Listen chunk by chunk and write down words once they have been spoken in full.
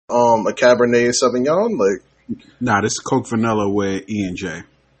a Cabernet Sauvignon? Like, nah, this is Coke Vanilla with E&J.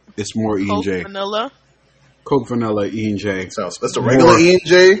 It's more E&J. Coke vanilla. Coke Vanilla E&J. sounds that's the regular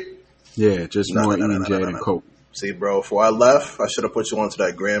E&J. Yeah, just more E&J than Coke. See, bro, before I left, I should have put you onto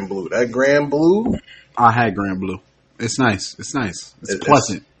that Grand Blue. That Grand Blue. I had Grand Blue. It's nice. It's nice. It's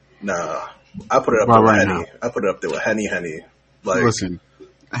pleasant. Nah, I put it up there with Henny. I put it up there with Henny. Like, listen,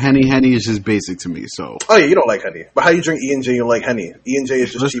 Henny is just basic to me. So, oh yeah, you don't like Henny, but how you drink E&J? You like Henny? E&J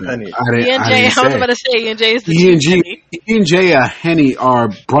is just cheap Henny. E&J, I was about to say E&J is the cheap Henny. E&J and Henny are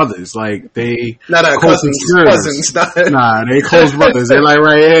brothers. Like they, cousins. Nah, they close brothers. They like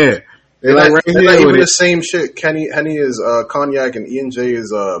right here. They're like even the same shit. Henny is cognac and E&J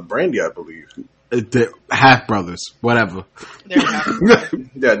is brandy, I believe. They're half brothers, whatever.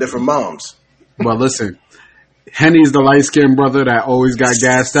 Yeah, different moms. But listen, Henny's the light skinned brother that always got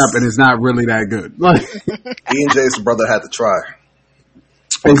gassed up and is not really that good. E&J's the brother had to try.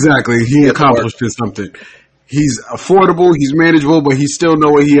 Exactly, he accomplished something. He's affordable, he's manageable, but he still know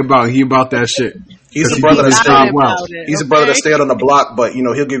what he about. He about that shit. He's the brother that He's a brother that stayed on the block, but you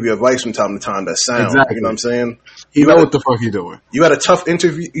know he'll give you advice from time to time. That sound, exactly. You know what I'm saying? He know what the fuck he doing. You had a tough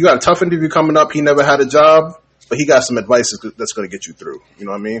interview. You got a tough interview coming up. He never had a job, but he got some advice that's going to get you through. You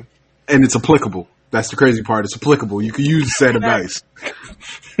know what I mean? And it's applicable. That's the crazy part. It's applicable. You can use said advice.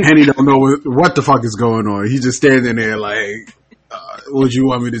 And he don't know what the fuck is going on. He just standing there like, what do you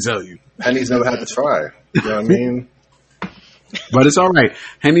want me to tell you? And he's never had to try. You know what I mean? But it's all right.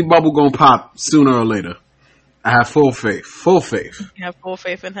 Henny bubble gonna pop sooner or later. I have full faith. Full faith. You have full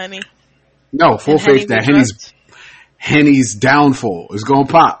faith in Henny? No, full faith that Henny's downfall is gonna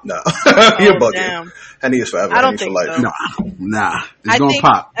pop. No, you're bugging. Damn. Henny is forever. I don't think for life. so. Nah, it's gonna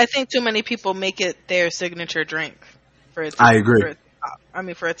pop. I think too many people make it their signature drink. I agree.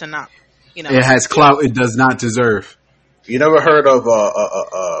 For it to not, you know, it has clout it does not deserve. You never heard of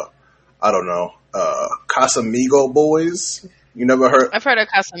I don't know, Casamigo boys? You never heard? I've heard of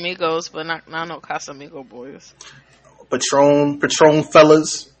Casamigos, but not no Casamigo boys. Patron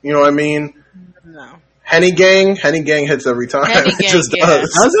fellas. You know what I mean? No. Henny gang hits every time. Henny gang, it just yeah.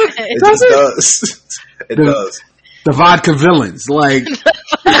 does. Does it? It just does. It does. The vodka villains, like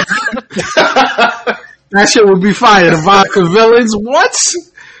that shit would be fire. The vodka villains, what?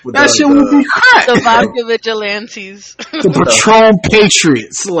 That shit would be crack. The vodka vigilantes. The Patron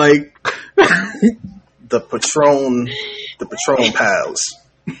patriots, like the Patron pals.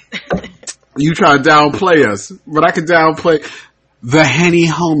 You try to downplay us, but I can downplay the Henny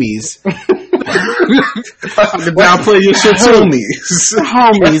homies. I can downplay your shit too.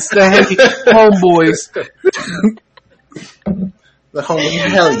 Homies, the Henny homeboys. The homie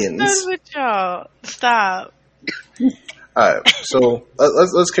hellions. What's with y'all? Stop. Alright, so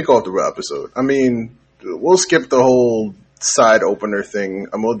let's kick off the real episode. I mean, we'll skip the whole side opener thing,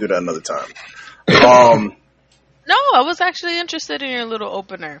 and we'll do that another time. No, I was actually interested in your little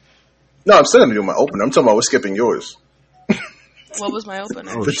opener. No, I'm still gonna do my opener. I'm talking about we're skipping yours. What was my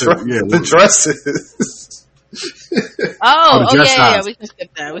opener? The dresses. Yeah. We can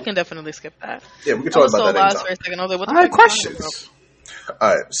skip that. We can definitely skip that. Yeah, we can talk about that anytime. For a second. I was like, what the I have questions.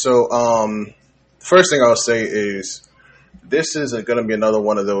 Alright, so first thing I'll say is this is going to be another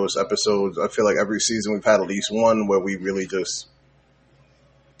one of those episodes. I feel like every season we've had at least one where we really just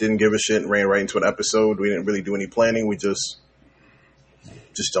didn't give a shit and ran right into an episode. We didn't really do any planning. We just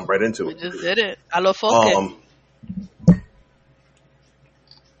jumped right into it. We just did it. A lo foque.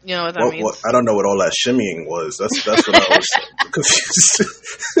 You know what that means? I don't know what all that shimmying was. That's what I was confused.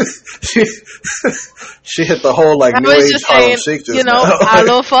 She hit the whole like new age Harlem Shake just now. A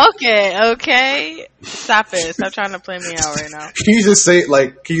lo foque, okay? Stop it. Stop trying to play me out right now. Can you just say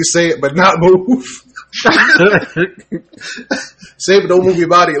it can you say it but not move? Say it but don't move your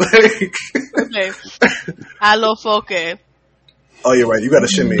body. Like okay. A lo foque. Oh, you're right. You got to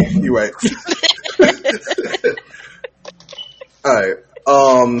shimmy. You're right. All right.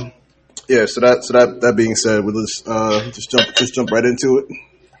 Yeah. So that being said, we'll just jump right into it.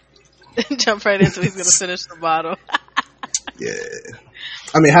 Jump right into it. He's gonna finish the bottle. Yeah.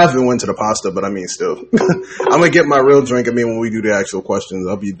 I mean, half of it went to the pasta, but I mean, still, I'm gonna get my real drink. I mean, when we do the actual questions,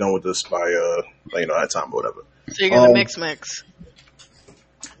 I'll be done with this by that time or whatever. So you're gonna mix. It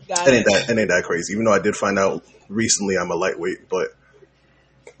ain't that crazy. Even though I did find out recently I'm a lightweight, but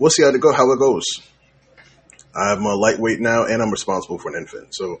we'll see how it goes. I'm a lightweight now, and I'm responsible for an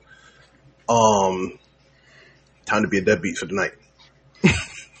infant. So, time to be a deadbeat for the night.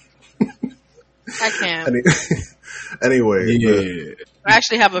 I can't. Anyway, yeah. I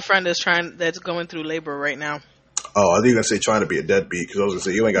actually have a friend that's going through labor right now. Oh, I think you were gonna say trying to be a deadbeat because I was gonna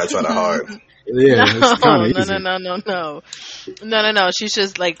say you ain't gotta try that hard. Yeah, it's kind of easy. No. She's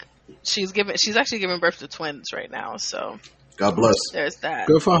just like she's actually giving birth to twins right now. So God bless. there's that.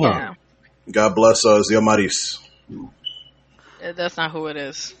 Good for her. Yeah. God bless Zia Maris. That's not who it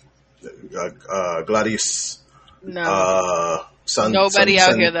is. Gladys. No. Nobody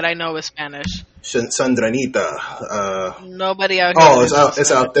out here that I know is Spanish. Sandranita. Nobody out here. Oh,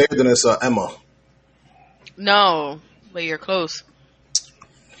 it's out there. Then it's Emma. No, but you're close.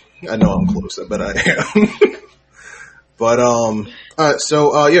 I know I'm close, but I am. But all right.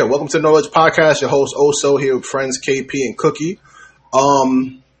 So yeah, welcome to the Knowledge Podcast. Your host Oso here with friends KP and Cookie.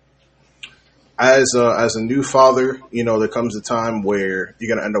 As a new father, you know there comes a time where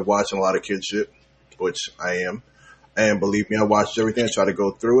you're gonna end up watching a lot of kid shit, which I am. And believe me, I watched everything. I try to go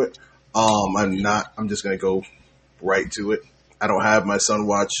through it. I'm just going to go right to it. I don't have my son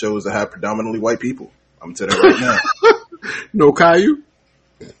watch shows that have predominantly white people. I'm telling you right now. No Caillou?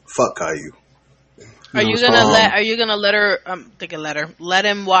 Fuck Caillou. Are you gonna let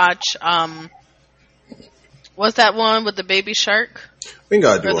him watch, what's that one with the baby shark? We ain't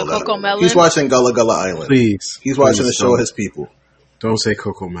gotta do all that. He's watching Gullah Gullah Island. Please. He's watching the show of his people. Don't say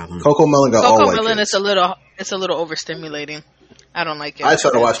Coco Melon. Coco Melon got all white Melon kids. it's a little overstimulating. I don't like it. I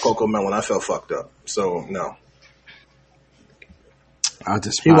tried to watch Coco Melon. I felt fucked up. So no.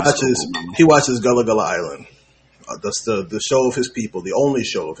 He watches Gullah Gullah Island. That's the show of his people, the only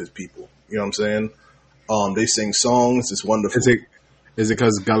show of his people. You know what I'm saying? They sing songs. It's wonderful. Is it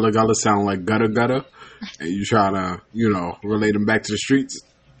because Gullah Gullah sound like gutter gutter, and you try to relate them back to the streets?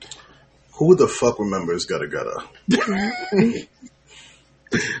 Who the fuck remembers Gutter Gutter?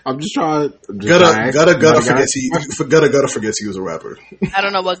 I'm just trying. Gutter forgets he was a rapper. I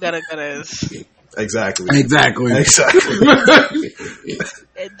don't know what Gutter Gutter is. Exactly.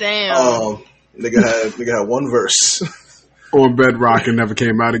 Damn. Nigga had one verse on Bedrock and never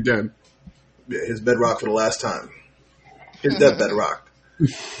came out again. Yeah, his Bedrock for the last time. His dead Bedrock.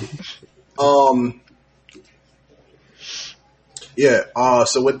 Yeah.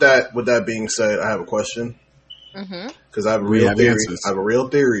 So with that being said, I have a question. Because I have a real theory. I have a real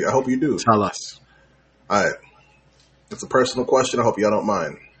theory. I hope you do. Tell us. All right. It's a personal question. I hope y'all don't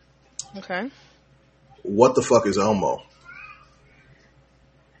mind. Okay. What the fuck is Elmo?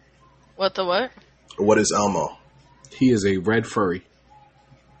 What the what? What is Elmo? He is a red furry.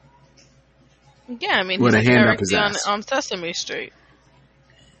 Yeah, I mean, with he's a hand up his ass on Sesame Street.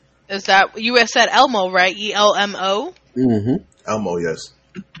 Is that you said Elmo, right? ELMO. Elmo, yes.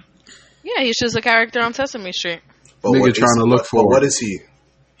 Yeah, he's just a character on Sesame Street. But nigga trying to look for. What is he?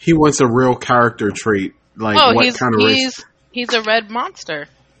 He wants a real character trait. Like what kind of race? He's a red monster.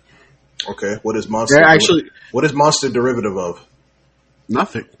 Okay, what is monster? What is monster derivative of?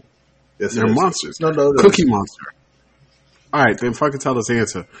 Nothing. Yes, they're monsters. No, Cookie Monster. All right, then fucking tell us the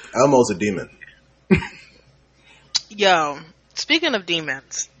answer. Elmo's a demon. Yo, speaking of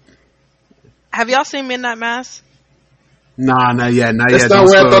demons, have y'all seen Midnight Mass? Nah, not yet. That's not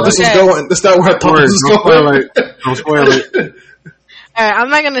where I thought this was going. That's not where I thought this was going. Don't spoil it. All right, I'm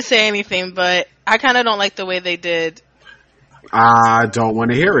not gonna say anything, but I kind of don't like the way they did. I don't want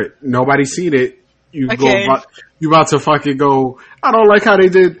to hear it. Nobody's seen it. You about to fucking go. I don't like how they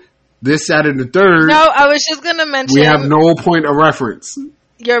did this, that, and the third. No, I was just gonna mention. We have no point of reference.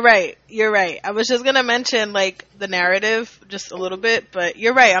 You're right. I was just gonna mention like the narrative just a little bit, but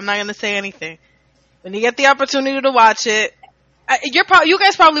you're right. I'm not gonna say anything. When you get the opportunity to watch it, you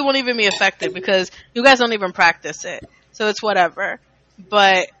guys probably won't even be affected because you guys don't even practice it, so it's whatever.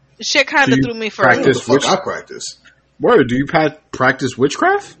 But shit kind of threw me for a loop. I practice. Word, do you practice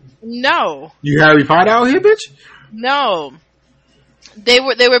witchcraft? No. You Harry Potter out here, bitch? No. They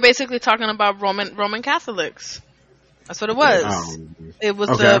were basically talking about Roman Catholics. That's what it was. It was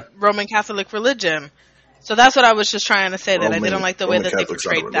the Roman Catholic religion. So that's what I was just trying to say, that I didn't like the way that they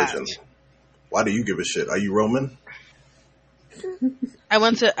portrayed that. Why do you give a shit? Are you Roman?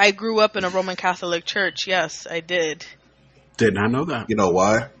 I grew up in a Roman Catholic church. Yes, I did. Did not know that. You know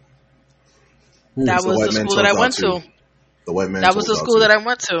why? That was the school that I went to. The white man. That was the school that I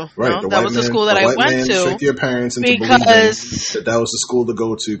went to. Right. No, that was the school that I went to. Tricked your parents into believing that was the school to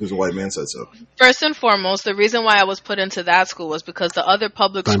go to because the white man said so. First and foremost, the reason why I was put into that school was because the other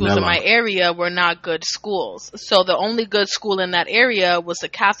public schools in my area were not good schools. So the only good school in that area was a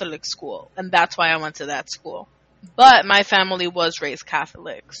Catholic school, and that's why I went to that school. But my family was raised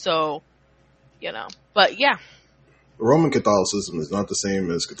Catholic, so But yeah. Roman Catholicism is not the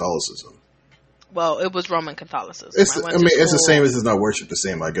same as Catholicism. Well, it was Roman Catholicism. It's the same as it's not worship the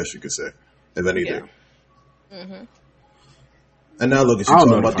same, I guess you could say, if anything. Yeah. Mm-hmm. And now look at you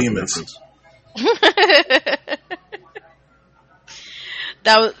talking about demons.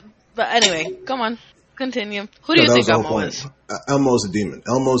 But anyway, come on, continue. Who do No, you that think was the whole Elmo point. is? Elmo's a demon.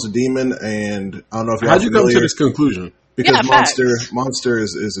 Elmo's a demon, and I don't know if y'all How'd you come familiar. to this conclusion? Because Yeah, Monster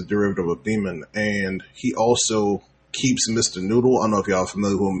is a derivative of demon, and he also keeps Mr. Noodle. I don't know if y'all are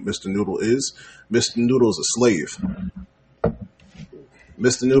familiar who Mr. Noodle is. Mr. Noodle is a slave.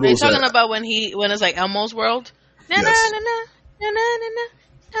 Mr. Noodle Are you is talking about when it's like Elmo's World? Na na Yes. na na na na na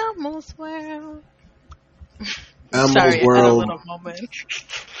Elmo's World. Elmo's Sorry, I had a World. little moment.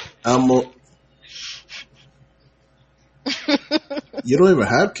 Elmo. You don't even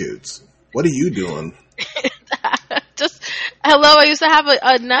have kids. What are you doing? Just hello. I used to have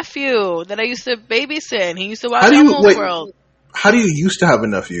a nephew that I used to babysit. And he used to watch How do you Elmo's wait? World How do you used to have a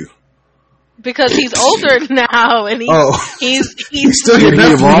nephew? because he's older now, and he's still your Did he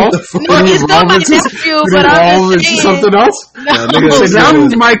nephew. evolve? no, he's still my nephew. But I'm Evolve just into saying. something else? No, nigga, Now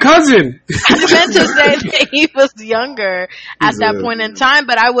he's my cousin. I meant to say that he was younger at He's that a- point in time,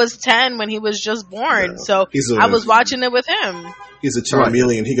 but I was 10 when he was just born, Yeah. so He's a- I was watching it with him. He's a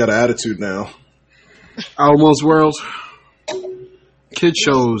Charmeleon. He got an attitude now. Elmo's World. Kid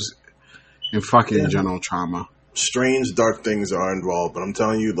shows and fucking general trauma. Strange, dark things are involved, but I'm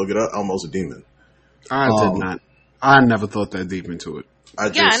telling you, look it up. Elmo's a demon. I did not. I never thought that deep into it. I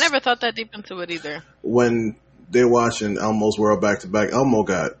never thought that deep into it either. When they're watching Elmo's World back to back, Elmo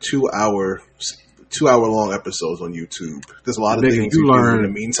got 2 hour long episodes on YouTube. There's a lot of Nigga, things you you do learn. in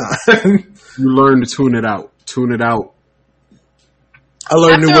the meantime. You learn to tune it out. Tune it out. I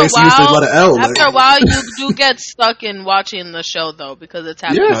learned new ways to use the letter L. After a while, you do get stuck in watching the show, though, because it's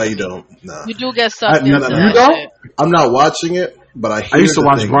happening. Yeah. No, you don't. No. You do get sucked No, into no, that you don't? shit. I'm not watching it, but I hear used to the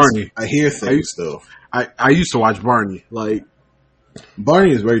watch things. Barney. I hear things, though. I used to watch Barney. Like,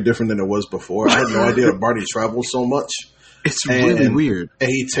 Barney is very different than it was before. I had no idea that Barney traveled so much. it's really weird. And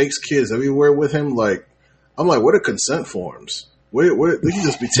he takes kids everywhere with him. Like, I'm like, what are consent forms? Where he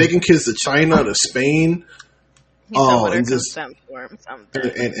just be taking kids to China, to Spain. He said what and are just consent forms.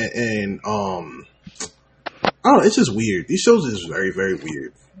 and I don't know, it's just weird. These shows are just very, very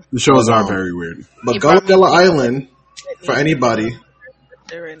weird. The shows are very weird. But He Gullah brought me- Gullah Island, for anybody,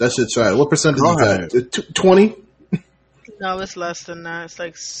 that should try it. What percentage Go is ahead. that? 20? No, it's less than that. It's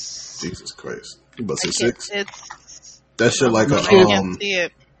like Jesus Christ. You about to I say can't- 6? It's That shit like You a I can't see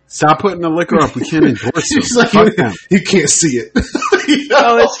it. Stop putting the liquor up. We can't endorse He's them. like, Fuck them. you can't see it.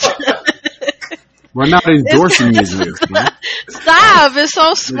 Oh, it's We're not endorsing these niggas, man. stop! It's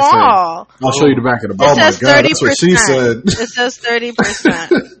so small. I'll show you the back of the Oh It bottle. my says God, that's what she 30%. said. It says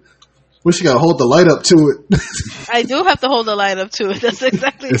 30%. Well, she got to hold the light up to it. I do have to hold the light up to it. That's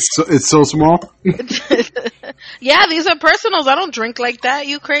exactly. It's so small. Yeah, these are personals. I don't drink like that.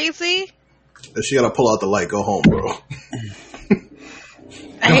 You crazy? If she got to pull out the light, go home, bro.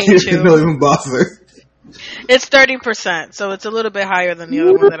 I hate you. Don't even bother. It's 30%, so it's a little bit higher than the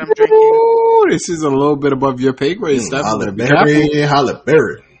other one that I'm drinking. Ooh, this is a little bit above your pay grade, Steph. Halle Be careful. Berry, Halle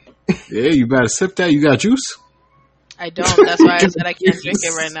Berry. Yeah, you better sip that. You got juice? I don't. That's why I said I can't drink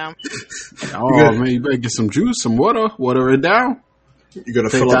it right now. Oh, man, you better get some juice, some water it down. You're going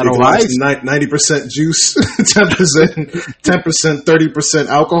to Take fill up that your on glass ice. 90% juice, 10%, 30%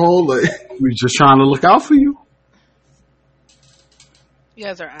 alcohol. Like, We just trying to look out for you. You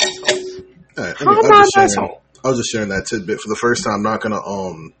guys are assholes. I was just sharing that tidbit for the first time. I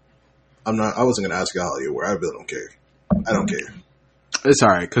wasn't gonna ask you how you were. I really don't care. I don't care. It's all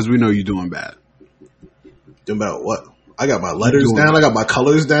right, because we know you're doing bad. Doing about what? I got my letters doing down. it. I got my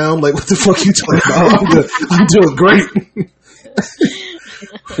colors down. Like, what the fuck you talking about? I'm doing great.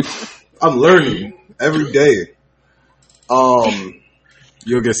 I'm learning every day.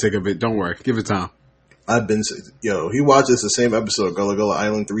 You'll get sick of it. Don't worry. Give it time. He watches the same episode of Gullah Gullah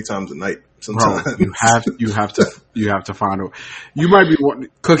Island 3 times a night. Sometimes Bro, you have to find out. You might be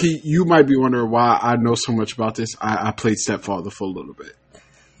Cookie. You might be wondering why I know so much about this. I played Stepfather for a little bit.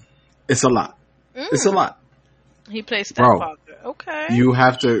 It's a lot. It's a lot. He plays Bro, stepfather. Okay. You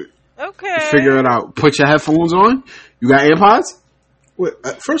have to Okay. figure it out. Put your headphones on. You got AirPods? Wait,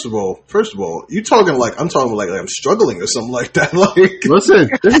 first of all, you talking like I'm talking like I'm struggling or something like that. Like, Listen,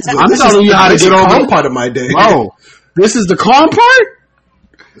 I'm telling you how to get calm over. part of my day. Bro, this is the calm part.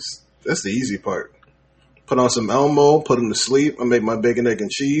 That's the easy part. Put on some Elmo, put him to sleep. I make my bacon, egg, and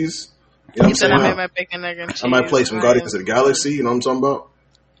cheese. You know what I'm He said saying? I made my bacon, egg, and cheese. I might play some Nice. Guardians of the Galaxy. You know what I'm talking about?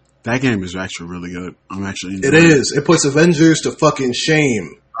 That game is actually really good. I'm actually It enjoying is. It puts Avengers to fucking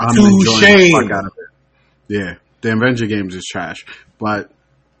shame. I'm To enjoying shame. the fuck out of it. Yeah, the Avenger games is trash, but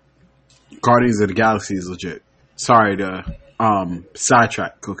Guardians of the Galaxy is legit. Sorry to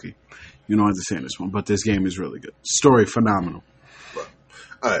sidetrack, Cookie. You don't understand this one, but this game is really good. Story phenomenal.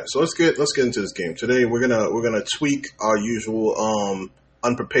 All right, so let's get into this game today. We're gonna tweak our usual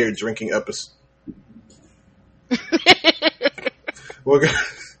unprepared drinking episode. We're gonna.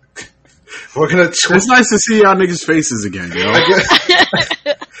 It's nice to see y'all niggas' faces again, yo.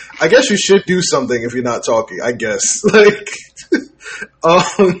 I guess you should do something if you're not talking. I guess like.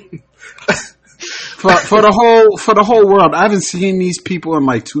 For the whole world, I haven't seen these people in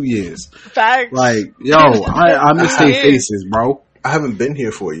like 2 years. Facts. Like, yo, I miss their faces, bro. I haven't been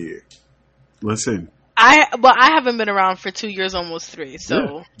here for a year. Listen, I haven't been around for 2 years, almost 3.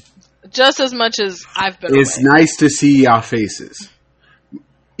 So just as much as I've been. It's away. nice to see y'all faces,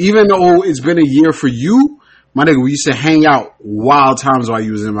 even though it's been a year for you, my nigga. We used to hang out wild times while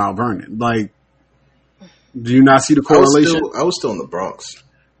you was in Mount Vernon. Like, do you not see the correlation? I was still in the Bronx,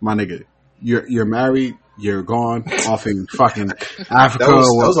 my nigga. You're married. You're gone off in fucking Africa that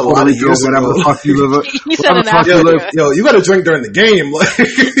was a lot of years whatever ago. the fuck you live. He said in Africa. Yo, you got to drink during the game. Like,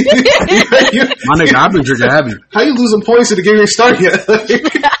 My nigga, I've been drinking heavy. How you losing points to the game ain't started yet?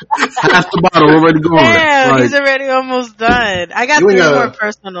 Half the bottle already gone. Damn, Like, he's already almost done. I got 3 more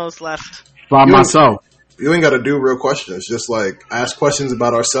personals left. by myself. You ain't got to do real questions. Just like ask questions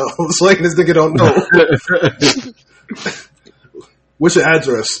about ourselves. Like this nigga don't know. What's your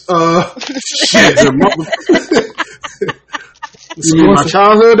address? Shit, you mean my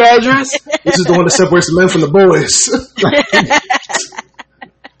childhood address? This is the one that separates the men from the boys.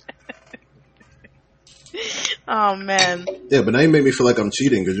 Oh man. Yeah, but now you make me feel like I'm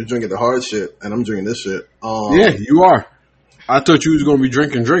cheating because you're drinking the hard shit and I'm drinking this shit. Yeah, you are. I thought you was gonna be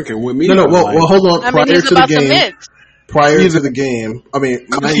drinking with me. No. Well, hold on. I mean, he's about to mix. Prior to the game, I mean,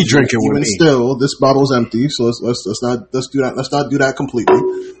 he drinking with me. Still, this bottle's empty, so let's not do that completely.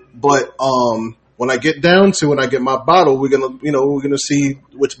 But when I get my bottle, we're gonna see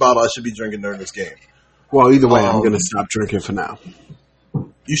which bottle I should be drinking during this game. Well, either way, I'm gonna stop drinking for now.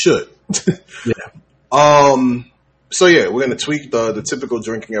 You should. Yeah. So yeah, we're gonna tweak the typical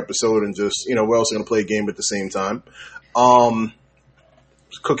drinking episode and just we're also gonna play a game at the same time.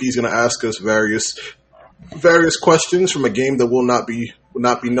 Cookie's gonna ask us various questions from a game that will not be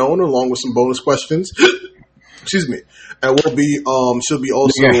known, along with some bonus questions. Excuse me. And she'll be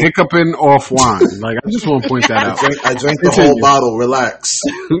also hiccuping off wine. Like, I just want to point that out. I drank the whole bottle. Relax.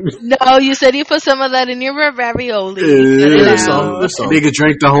 No, you said you put some of that in your ravioli. There's some. Nigga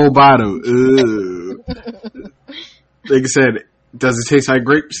drank the whole bottle. Nigga said, "Does it taste like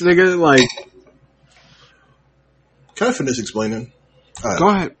grapes, nigga?" Like, can I finish explaining? Right. Go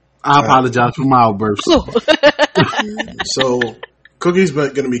ahead. I apologize for my outburst. So, Cookie's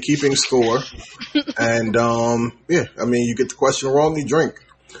going to be keeping score, and yeah, I mean, you get the question wrong, you drink.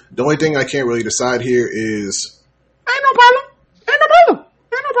 The only thing I can't really decide here is Ain't no problem.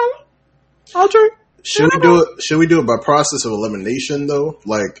 I'll drink. Should we do it by process of elimination though?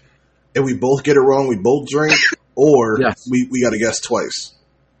 Like, if we both get it wrong, we both drink, or yes. we got to guess twice.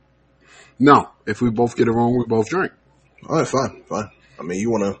 No, if we both get it wrong, we both drink. All right, fine. I mean,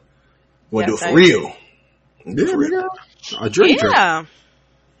 you want to do it for real? Yeah, real. I drink. Yeah.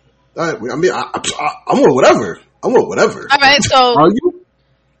 All right, I mean, I'm with whatever. All right, so are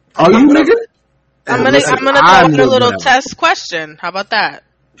you nigga? I'm gonna throw out a little test question. How about that?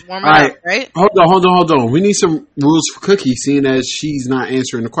 Warm it up, right? Hold on. We need some rules for Cookie, seeing as she's not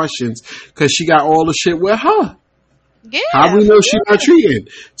answering the questions because she got all the shit with her. Yeah. How we know she's not cheating?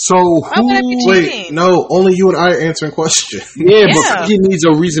 So wait, no, only you and I are answering questions. Yeah, but Cookie needs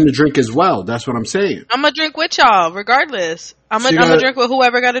a reason to drink as well. That's what I'm saying. I'm gonna drink with y'all, regardless. I'm gonna drink with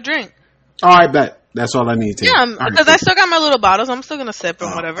whoever got a drink. All right, bet. That's all I need to. Yeah, because I still got my little bottles. I'm still gonna sip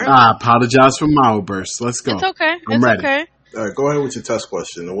and whatever. I apologize for my outburst. Let's go. It's okay. I'm ready. Okay. All right, go ahead with your test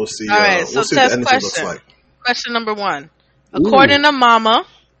question, and we'll see. All right, so we'll see test what the energy looks like. Question number 1. According to Mama,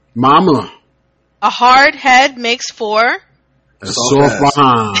 a hard head makes for a soft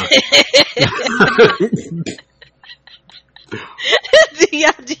behind.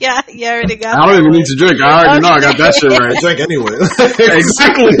 Yeah, you already got. I don't even need to drink. I already know I got that shit right. I drink anyway.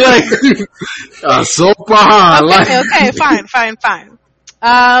 Exactly. Like, soft behind. Okay, fine.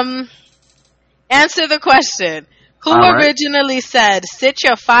 Answer the question. Who originally said, "Sit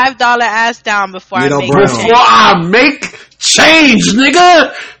your $5 ass down before I make change"? Before I make change,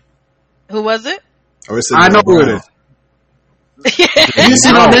 nigga. Who was it? I know who it is. You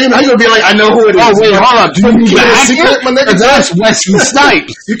see my name? How you gonna be like, I know who it is? Oh wait, hold up. Do you keep it a secret, my nigga? That's Wesley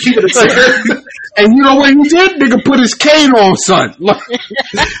Snipes. You keep it a secret. And you know what he did? Nigga put his cane on, son. Like,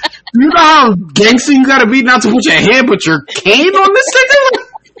 you know how gangster you gotta be not to put your hand but your cane on this nigga?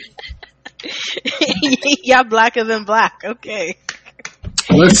 Y'all blacker than black. Okay.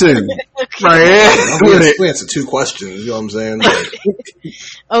 Listen. Right. We answered 2 questions. You know what I'm saying? Like,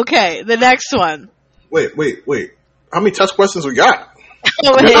 okay, the next one. Wait. How many test questions we got? You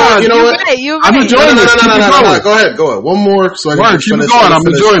know what? You're I'm right. enjoying this. No. Go ahead. One more, so I can Keep finish. going. I'm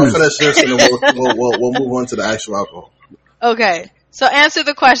enjoying this. Finish this, and then we'll move on to the actual alcohol. Okay, so answer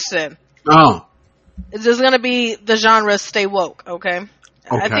the question. Oh, It's just gonna be the genre "Stay Woke." Okay.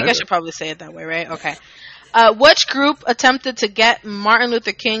 I Okay. think I should probably say it that way, right? Okay. Which group attempted to get Martin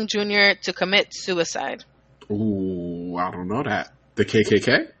Luther King Jr. to commit suicide? ooh, I don't know that. The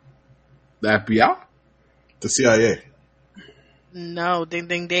KKK, the FBI. The CIA. No, ding,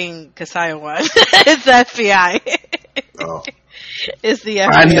 ding, ding. Kasaya won. It's the FBI. Oh, It's the FBI.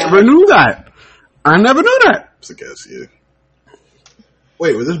 I never knew that. it's a guess. Yeah.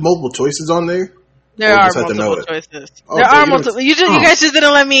 Wait, were there multiple choices on there? There Or are just have to know multiple it? choices. Oh, There so are you don't- multiple. You guys just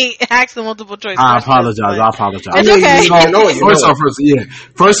didn't let me ask the multiple choice. I questions, apologize. but- I It's okay. You know it.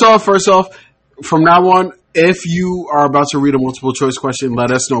 First off, from now on, if you are about to read a multiple choice question,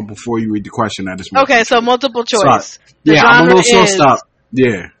 let us know before you read the question. That is Okay, so multiple choice. Sorry. The Yeah, I'm a genre little slow is- stop. Yeah,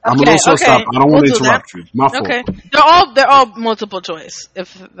 I'm a Okay, little slow okay. stop. I don't want We'll to do interrupt you. My fault. Okay, they're all multiple choice.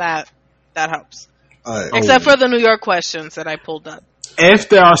 If that helps, All right. except for the New York questions that I pulled up. If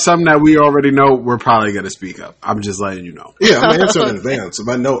there are some that we already know, we're probably going to speak up. I'm just letting you know. Yeah, I'm answering in advance. If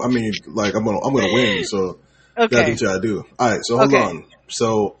I know, I'm gonna win. So that's Okay, what you gotta do. All right. So hold Okay. on.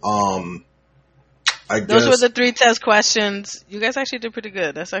 So I those guess were the 3 test questions. You guys actually did pretty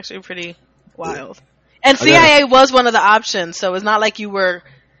good. That's actually pretty wild. And I got CIA was one of the options, so it's not like you were,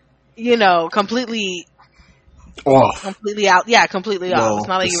 completely Off. out. Yeah, completely off. It's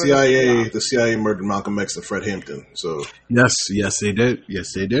not like the you were completely off. CIA murdered Malcolm X and Fred Hampton. So Yes, they did.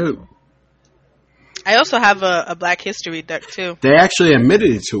 Yes, they did. I also have a Black History deck too. They actually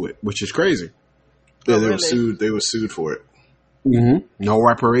admitted to it, which is crazy. yeah, Oh, they were really? sued. They were sued for it. Mm-hmm. No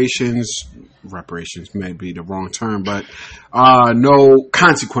reparations. Reparations may be the wrong term, but no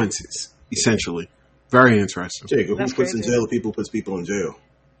consequences, essentially. Very interesting. Jake, who That's puts in crazy. jail people puts people in jail.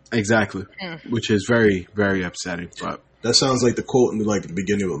 Exactly. Which is very, very upsetting, but That sounds like the quote in the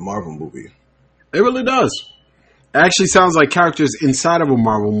beginning of a Marvel movie. it really does. It actually sounds like characters inside of a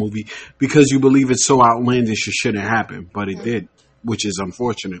Marvel movie because you believe it's so outlandish it shouldn't happen, but it did, which is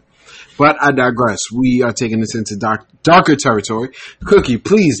unfortunate. But I digress. We are taking this into darker territory. Cookie,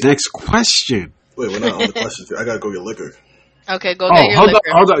 please, next question. Wait, we're not on the question. I gotta go get liquor. Okay, go get your liquor.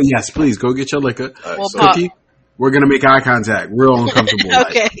 Hold up. Yes, please, go get your liquor. All right, Well, so Pop- Cookie, we're going to make eye contact. Real uncomfortable.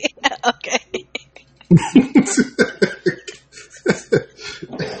 Okay, okay.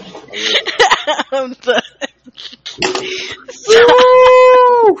 I'm done.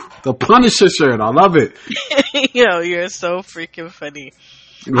 The Punisher shirt. I love it. You're so freaking funny.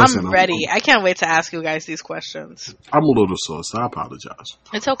 Listen, I'm ready. I can't wait to ask you guys these questions. I'm a little sore, so I apologize.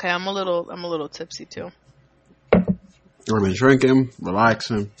 It's okay. I'm a little tipsy too. I've been drinking,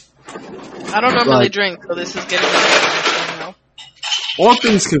 relaxing. I don't normally drink, so this is getting me. All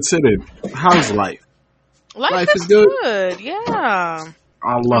things considered, how's life? Life is is good. good. Yeah.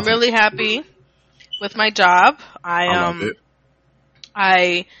 I love I'm really it. happy with my job. I love it.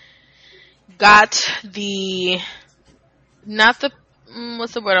 I got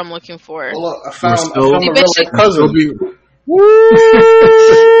what's the word I'm looking for? Well, I We're found still, a real life cousin. Woo!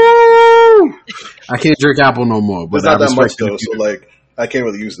 I can't drink apple no more, but It's not I that much respect though, so I can't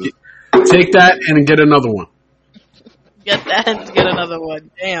really use this. Take that and get another one. Get that and get another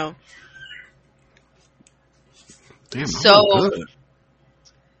one. Damn. Damn, So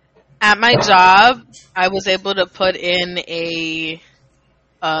at my job, I was able to put in a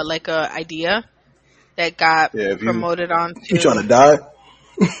idea that got Yeah, if you- promoted on. You trying to die?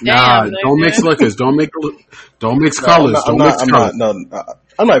 nah, Damn, don't nigga. mix liquors. Don't mix No, colors. I'm Don't not, mix I'm colors. not, no,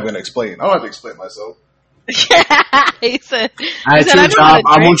 I'm not even gonna explain. I don't have to explain myself. He said, At said, your "I don't job, wanna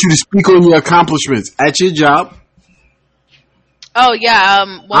I drink." want you to speak on your accomplishments. At your job, "Oh yeah,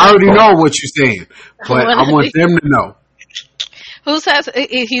 I already know what you're saying, but One I of want them to know. Who says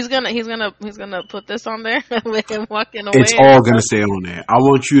he's gonna put this on there with him walking away? It's all going to stay on there. I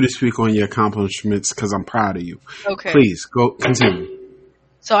want you to speak on your accomplishments because I'm proud of you. Okay. Please, go continue.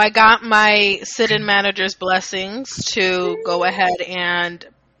 So I got my sit-in manager's blessings to go ahead and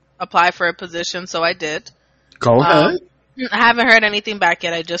apply for a position, so I did. Go ahead. I haven't heard anything back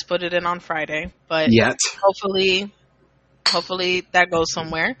yet. I just put it in on Friday, but Yet. hopefully that goes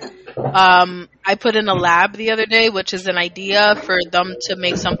somewhere. I put in a lab the other day, which is an idea for them to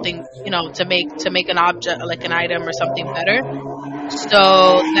make something, to make an object, like an item or something better. So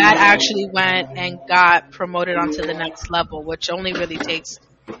that actually went and got promoted onto the next level, which only really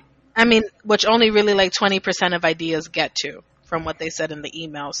like 20% of ideas get to, from what they said in the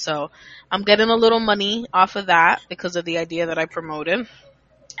email. So I'm getting a little money off of that because of the idea that I promoted.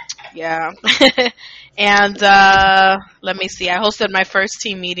 Yeah. And let me see. I hosted my first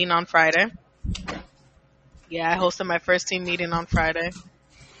team meeting on Friday. Yeah, I hosted my first team meeting on Friday.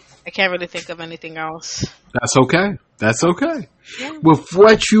 I can't really think of anything else. That's okay. That's okay. Yeah. With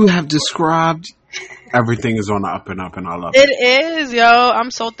what you have described, everything is on the up and up, and I love it. It is, yo.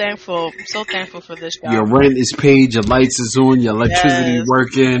 I'm so thankful. I'm so thankful for this job. Your rent is paid, your lights is on, your electricity Yes.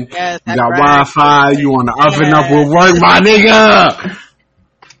 working, Yes, you that's got right. Wi-Fi, you on the up and up with work, my nigga!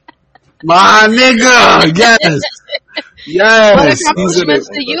 My nigga! Yes! Yes! What These are accomplishments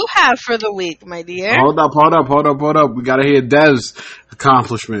the- do you have for the week, my dear? Hold up. We gotta hear Dev's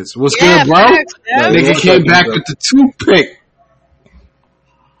accomplishments. What's Yeah, good, bro? facts, Dev. Nigga came back with the toothpick.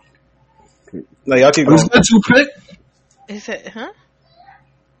 No, y'all keep What's going. that toothpick? Is it, huh?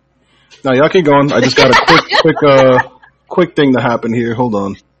 No, y'all keep going. I just got a quick thing to happen here. Hold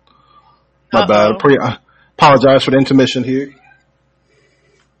on. My bad. I apologize for the intermission here.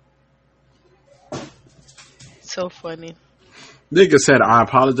 So funny. Nigga said, I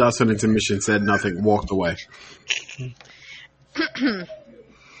apologize for the intermission, said nothing, walked away.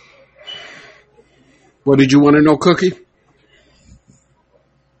 What did you want to know, Cookie?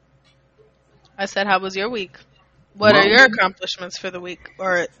 I said, how was your week? What are your accomplishments for the week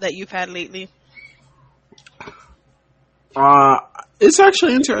or that you've had lately? It's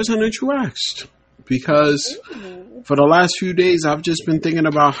actually interesting that you asked because for the last few days, I've just been thinking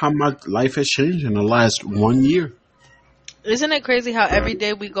about how my life has changed in the last 1 year. Isn't it crazy how every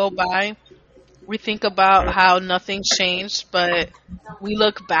day we go by, we think about how nothing's changed, but we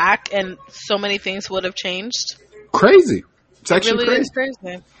look back and so many things would have changed? Crazy. It's actually It really crazy. is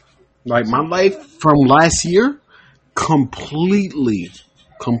crazy. Like my life from last year, completely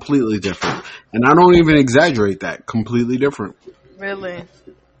different. And I don't even exaggerate that. Completely different. Really?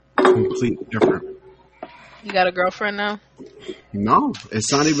 Completely different. You got a girlfriend now? No,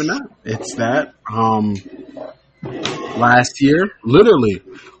 it's not even that. It's that, last year, literally,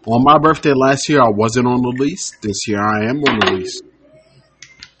 on my birthday last year, I wasn't on the lease. This year, I am on the lease.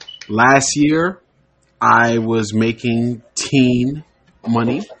 Last year, I was making teen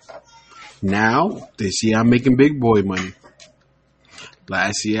money. Now, this year, I'm making big boy money.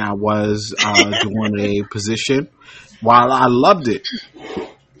 Last year, I was doing a position while I loved it.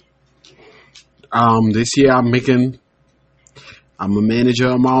 This year, I'm a manager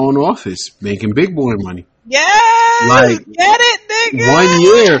of my own office, making big boy money. Yes! Like, get it, nigga! 1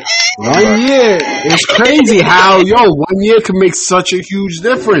 year. It's crazy how, 1 year can make such a huge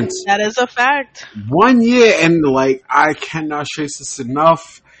difference. That is a fact. 1 year, and like, I cannot stress this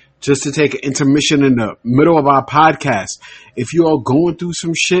enough just to take an intermission in the middle of our podcast. If you are going through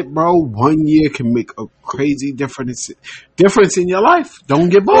some shit, bro, 1 year can make a crazy difference in your life. Don't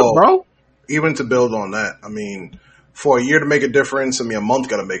give up, bro. Even to build on that, I mean, for a year to make a difference, a month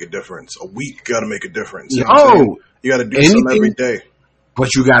got to make a difference. A week got to make a difference. You know what I'm saying? You got to do something every day.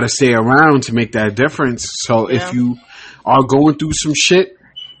 But you got to stay around to make that difference. So if you are going through some shit,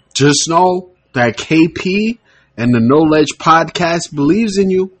 just know that KP and the No Ledge podcast believes in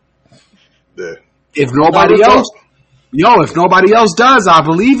you. Yeah. If nobody else does, I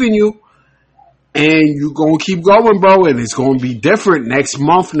believe in you. And you're going to keep going, bro. And it's going to be different next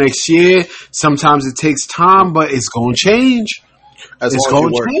month, next year. Sometimes it takes time, but it's going to change. As it's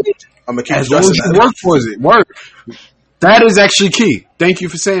long going as to you change. I'm going to keep As long as you work towards it. Work. That is actually key. Thank you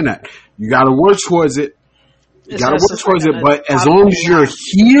for saying that. You got to work towards it. You got to work towards it. But as long as you're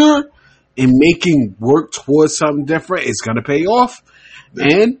here and making work towards something different, it's going to pay off.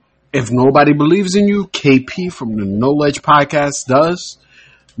 And if nobody believes in you, KP from the No Ledge podcast does.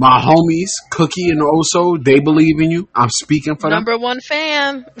 My homies, Cookie and Oso, they believe in you. I'm speaking for them. Number one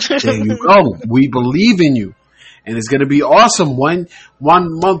fan. There you go. We believe in you. And it's going to be awesome. One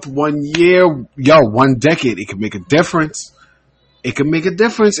month, 1 year, 1 decade. It can make a difference. It can make a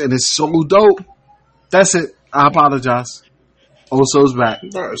difference. And it's so dope. That's it. I apologize. Oso's back.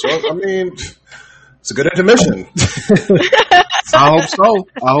 All right, so, I mean, it's a good intermission. I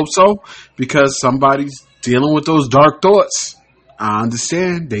hope so. Because somebody's dealing with those dark thoughts. I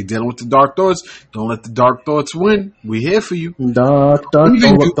understand. They dealing with the dark thoughts. Don't let the dark thoughts win. We here for you.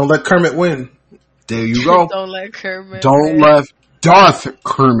 Don't let Kermit win. There you go. Don't let Kermit Don't win. let Darth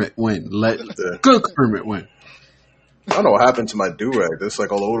Kermit win. Let good Kermit win. I don't know what happened to my do-rag. It's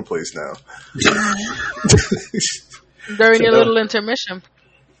like all over the place now. During your little intermission.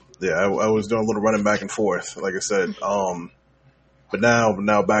 Yeah, I was doing a little running back and forth, like I said. But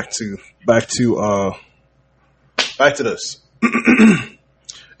now back to this.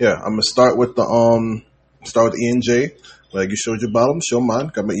 Yeah, I'm gonna start with the E&J. Like you showed your bottle, show mine.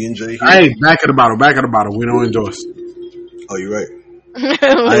 Got my E&J here. Hey, back of the bottle. We don't endorse. Oh, you're right.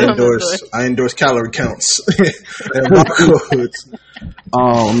 I endorse calorie counts and barcodes.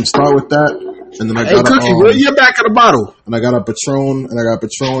 Start with that, and then I got Cookie, where your back of the bottle? And I got a Patron,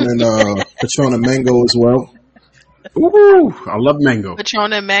 and Patron and mango as well. Ooh, I love mango.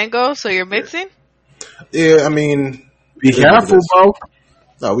 Patron and mango. So you're mixing? Yeah, I mean, be careful, bro.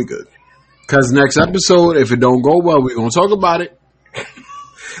 No, we good. Because next episode, if it don't go well, we're gonna talk about it.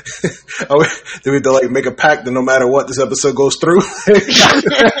 Do we have to make a pact that no matter what this episode goes through,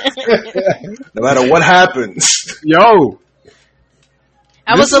 no matter what happens, yo,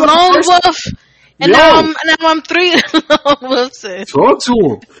 I was a lone wolf, and now I'm 3 lone wolves. Talk to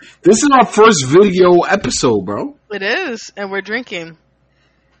him. This is our first video episode, bro. It is, and we're drinking.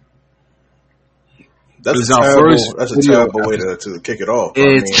 That's a terrible way to kick it off.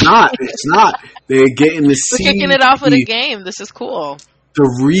 It's not. They're getting the We're kicking it off with a game. This is cool. The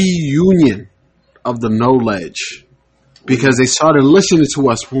reunion of the No Ledge, because they started listening to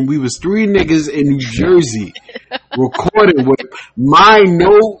us when we was 3 niggas in New Jersey recording with my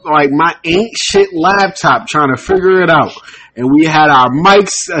ain't shit laptop trying to figure it out, and we had our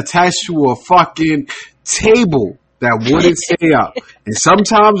mics attached to a fucking table that wouldn't stay up, and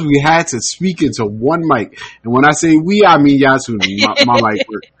sometimes we had to speak into one mic, and when I say we, I mean Yasuni, my mic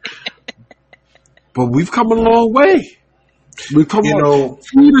work. But we've come a long way. We've come 2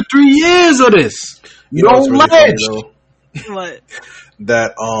 to 3 years of this. No Ledge. What?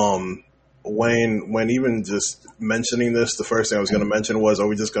 That when even just mentioning this, the first thing I was going to mention was, are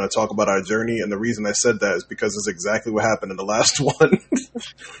we just going to talk about our journey? And the reason I said that is because it's exactly what happened in the last one.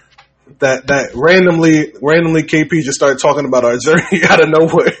 that randomly KP just started talking about our journey out of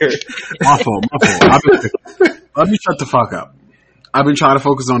nowhere. My fault. Let me shut the fuck up. I've been trying to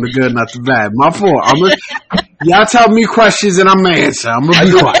focus on the good, not the bad. My fault. Y'all tell me questions and I'm gonna answer.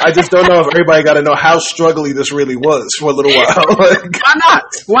 I just don't know if everybody got to know how struggly this really was for a little while.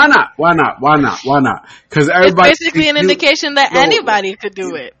 Why not? Because everybody. It's basically an indication that anybody could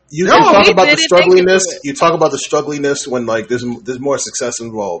do it. You talk about the struggliness. You talk about the struggliness when there's more success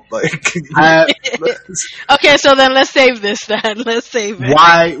involved. Okay, so then let's save this. Let's save it.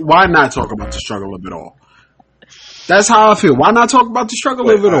 Why not talk about the struggle of it all? That's how I feel. Why not talk about the struggle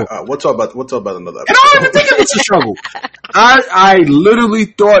of it all? We'll talk about another episode. I don't even think it's a struggle. I literally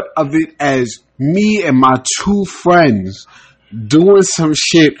thought of it as me and my 2 friends doing some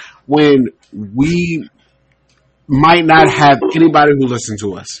shit when we might not have anybody who listened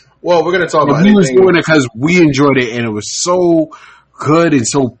to us. Well, we're going to talk about anything. We was doing it because we enjoyed it, and it was so good and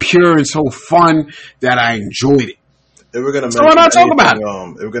so pure and so fun that I enjoyed it. If we're going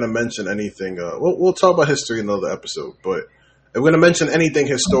to mention anything, we'll talk about history in another episode. But if we're going to mention anything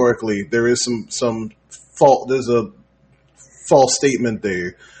historically, there is some fault. There's a false statement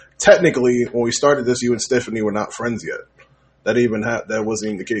there. Technically, when we started this, you and Stephanie were not friends yet. That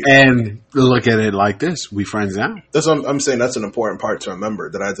wasn't even the case. And look at it like this: we friends now. That's what I'm saying. That's an important part to remember.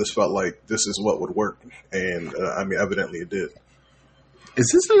 That I just felt like this is what would work, and evidently it did. Is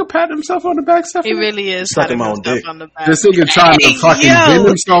this nigga patting himself on the back, Stephanie? He really is patting himself on the back. This nigga trying to fucking bend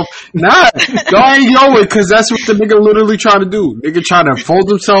himself. Nah, y'all ain't yo it, because that's what the nigga literally trying to do. Nigga trying to fold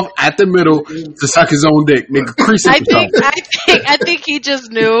himself at the middle to suck his own dick. Nigga creasing himself. I think he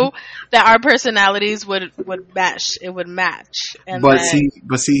just knew that our personalities would match. It would match. But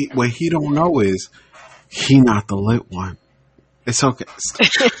see, what he don't know is he not the lit one. It's okay.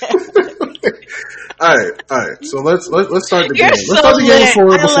 All right. So let's start the game. Let's start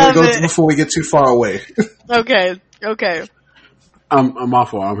the game before we get too far away. Okay. I'm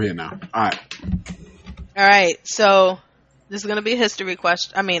off. I'm here now. All right. So this is gonna be a history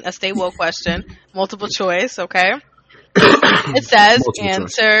question. A stay woke question, multiple choice. Okay. It says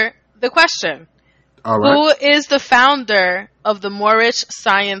answer the question. All right. Who is the founder of the Moorish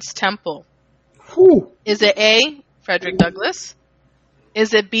Science Temple? Who? Is it A, Frederick Douglass?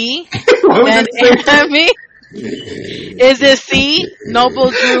 Is it B, Ben Army? Is it C, Noble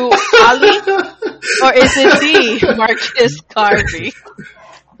Drew Ali? Or is it D, Marcus Garvey?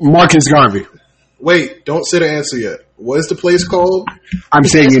 Marcus Garvey. Wait, don't say the answer yet. What is the place called? I'm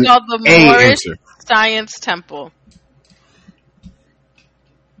saying it's called the Moorish Science Temple.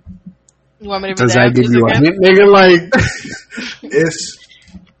 You want me to read Does that give you a hint, nigga?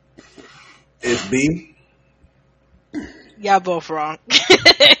 It's B. Y'all both wrong.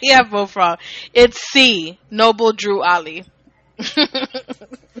 It's C, Noble Drew Ali. Oh,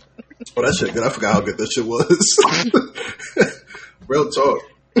 that shit good. I forgot how good that shit was. Real talk.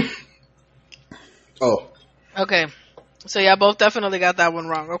 Oh. Okay. So y'all both definitely got that one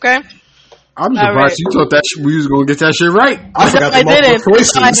wrong, okay? I'm surprised you thought that we was going to get that shit right. I forgot the multiple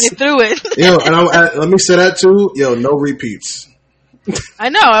choices. I threw it. Yo, and let me say that too. Yo, no repeats. I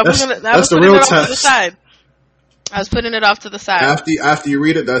know. I was That's the putting real it off to the test. side. I was putting it off to the side. After you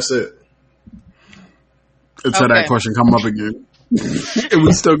read it, that's it. Until that question come up again. And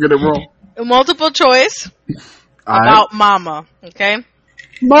we still get it wrong. Multiple choice All about right. mama. Okay.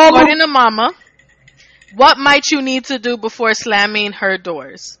 Mama. According to mama, what might you need to do before slamming her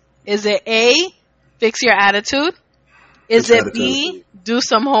doors? Is it A, fix your attitude? Is Fix it B, do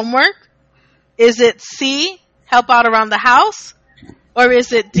some homework? Is it C, help out around the house? Or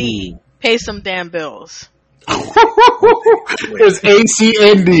is it D, pay some damn bills? It's AC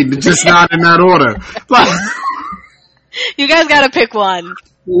ending, just not in that order. You guys gotta pick one.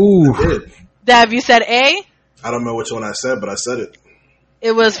 Ooh. Dav, you said A? I don't know which one I said, but I said it.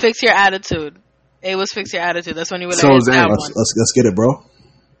 It was fix your attitude. A was fix your attitude. That's when you were So like, is A. that one. Let's get it, bro.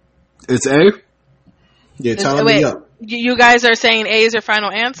 It's A? Yeah, tell me up. You guys are saying A is your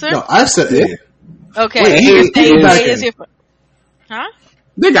final answer? No, I said A. Okay. Wait, You're A saying back A is in. your... Huh?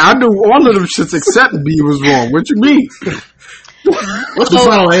 Nigga, I knew all of them shits except B was wrong. What you mean? What's the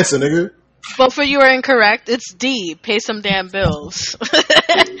final answer, nigga? Both of you are incorrect. It's D. Pay some damn bills.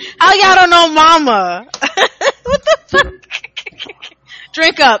 How y'all don't know mama? What the fuck?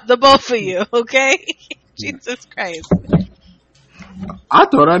 Drink up, the both of you, okay? Jesus Christ. I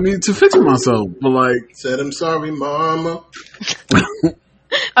thought I needed to fix myself, but like... Said I'm sorry, mama.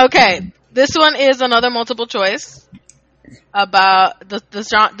 Okay, this one is another multiple choice about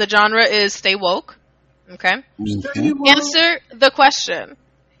the genre is stay woke. Okay. Answer the question.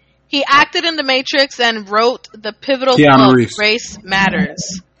 He acted in The Matrix and wrote the pivotal Keanu book Reeves. Race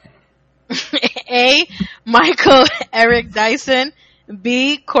Matters. A. Michael Eric Dyson.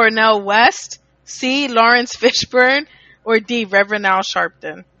 B. Cornel West. C. Lawrence Fishburne. Or D. Reverend Al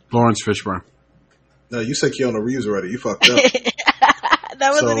Sharpton. Lawrence Fishburne. No, you said Keanu Reeves already. You fucked up.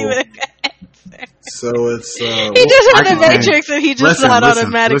 That wasn't So- even a good answer. So it's He just had I The can- Matrix and he just thought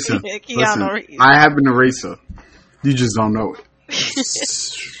automatically Keanu Reeves. I have an eraser. You just don't know it.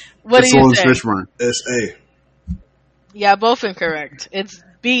 What It's do you Lawrence say? Fishburne. it's A. Yeah, both incorrect. It's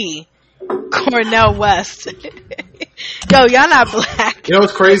B. Cornel West. Yo, y'all not black. You know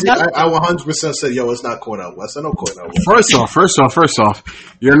what's crazy? I 100% said, yo, it's not Cornel West. I know Cornel West. First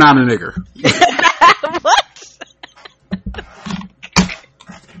off, you're not a nigger. What?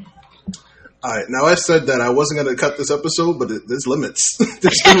 All right, now I said that I wasn't going to cut this episode, but there's limits.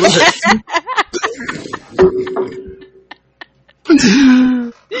 There's still limits.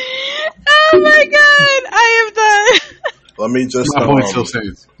 Oh my god, I am done. Let me just My point still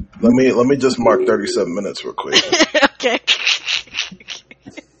stands. let me just mark 37 minutes real quick. Okay.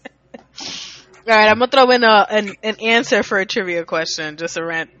 All right, I'm gonna throw in an answer for a trivia question, just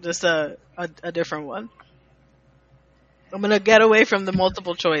a different one. I'm gonna get away from the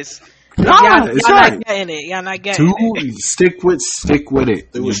multiple choice. Nah, it's y'all right. not getting it. Y'all not getting it. Stick with it. Stick with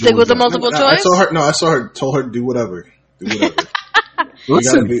the multiple I choice. told her do whatever. Do whatever.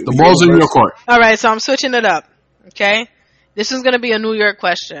 Listen, be- the ball's in your court. All right, so I'm switching it up. Okay, this is gonna be a New York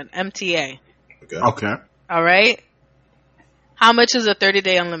question. MTA. Okay. All right. How much is a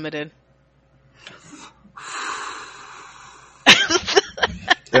 30-day unlimited?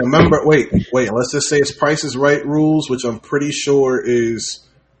 Yeah, remember, wait. Let's just say it's Price is Right rules, which I'm pretty sure is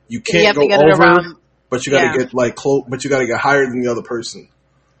you You can't have go to get it over, around. but you got to yeah. get but you got to get higher than the other person.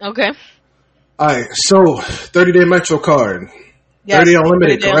 Okay. All right, so 30-day Metro card, Yes, 30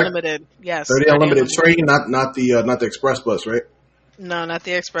 unlimited, 30-day correct? unlimited. Yes. 30 30 unlimited train, not the express bus, right? No, not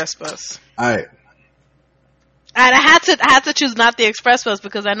the express bus. All right, And I had to choose not the express bus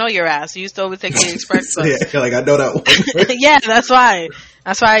because I know your ass. You used to always take the express bus. yeah, like I know that one. Yeah, that's why.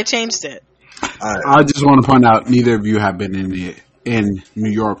 That's why I changed it. All right. I just want to point out neither of you have been in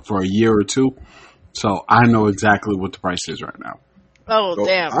New York for a year or two, so I know exactly what the price is right now. Oh, Go,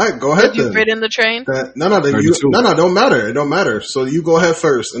 damn. All right, go ahead Did you then. rid in the train? No, don't matter. It don't matter. So you go ahead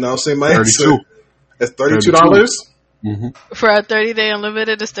first, and I'll say my 32. answer. It's $32. For a 30-day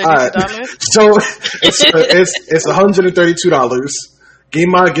unlimited, it's $32. All right. So it's $132. Give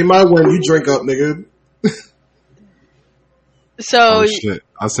my win. You drink up, nigga. So Oh shit!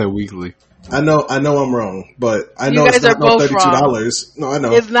 I said weekly. I know I'm wrong, but I You know guys it's not are both $32. No, I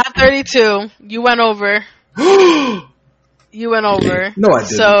know. it's not 32. You went over. You went over. No, I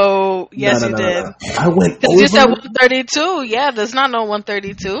didn't. So yes, No, you no, did. no. I went Because over. you said 132. Yeah, there's not no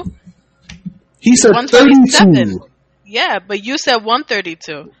 132. He said 127. 32. Yeah, but you said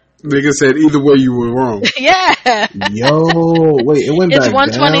 132. Nigga said either way you were wrong. Yeah. Yo, wait, it went It's back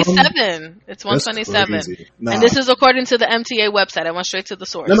 127. down? It's That's 127. crazy. Nah. And this is according to the MTA website. I went straight to the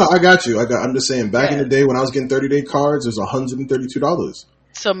source. No, I got you. I'm just saying. Back in Yeah. the day when I was getting 30-day cards, it was $132,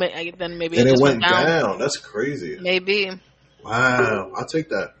 So then maybe and it it just went down. That's crazy. Maybe. Wow, I'll take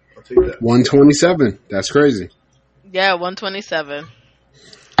that. 127. That's crazy. Yeah, 127.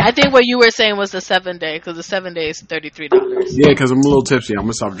 I think what you were saying was the 7 day, because the 7 day is $33. Yeah, because I'm a little tipsy. I'm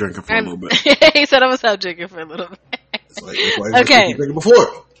gonna stop drinking for a little bit. He said I'm gonna stop drinking for a little bit. It's like, that's why Okay. drinking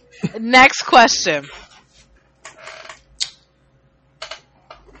before. Next question.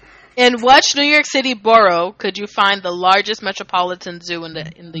 In which New York City borough could you find the largest metropolitan zoo in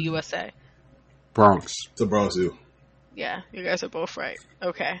the USA? Bronx. It's the Bronx Zoo. Yeah, you guys are both right.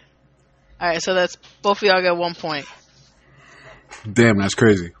 Okay. All right, so that's both of y'all get 1 point. Damn, that's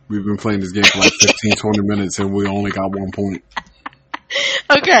crazy. We've been playing this game for like 15, 20 minutes and we only got 1 point.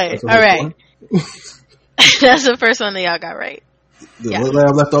 Okay, all right. That's the first one that y'all got right. Yeah. What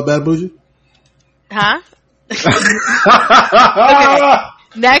I left off Bad Bougie? Huh? Okay.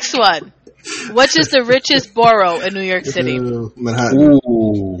 Next one. Which is the richest borough in New York City? Manhattan.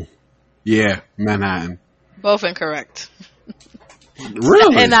 Ooh. Yeah, Manhattan. Both incorrect.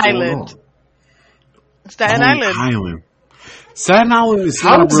 Really? Staten Island. Staten Island. Staten Island is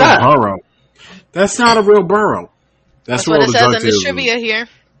not a real borough. That's not a real borough. That's where what all it the drug says in the dealers trivia live. here.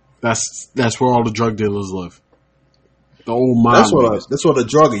 That's where all the drug dealers live. The old mile. That's where the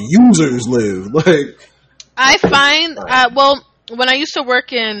drug users live. Like, I find well, when I used to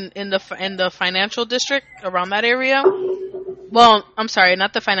work in the financial district around that area. Well, I'm sorry,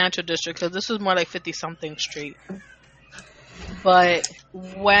 not the financial district, because this was more like 50-something street. But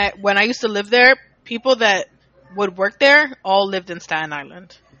when I used to live there, people that would work there all lived in Staten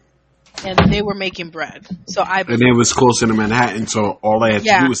Island, and they were making bread. So and it was closer to Manhattan, so all they had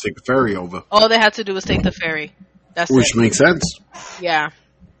to do was take the ferry over. All they had to do was take the ferry. Which makes sense. Yeah.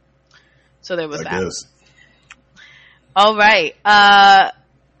 So there was that. Guess. All right.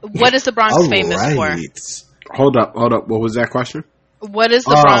 What is the Bronx famous for? Hold up. What was that question? What is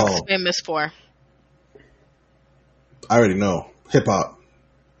the Bronx famous for? I already know. Hip hop.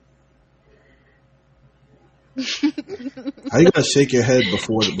 How you gonna shake your head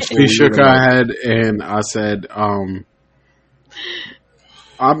before He shook our head, and I said, I'm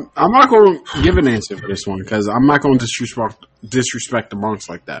not going to give an answer for this one because I'm not going to disrespect the Bronx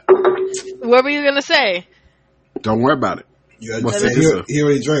like that. What were you going to say? Don't worry about it. He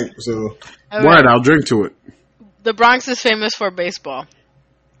already drank, so right. I'll drink to it. The Bronx is famous for baseball.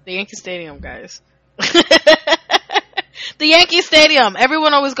 The Yankee Stadium, guys. The Yankee Stadium.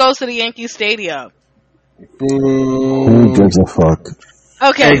 Everyone always goes to the Yankee Stadium. Who gives a fuck?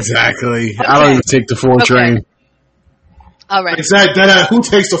 Okay. Exactly. Okay. I don't even take the 4 train. All right. Exactly. Who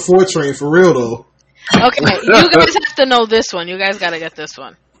takes the 4 train for real though? Okay. You guys have to know this one. You guys got to get this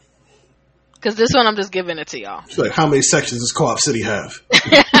one. Because this one, I'm just giving it to y'all. It's like, how many sections does Co-op City have?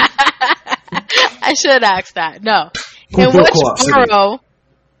 I should ask that. No. In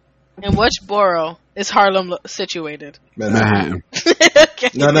which borough is Harlem situated? Manhattan. Okay.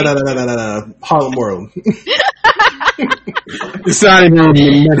 No. Harlem World. It's not even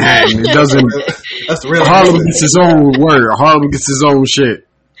in Manhattan. It doesn't. That's the real. Harlem gets his own word. Harlem gets his own shit.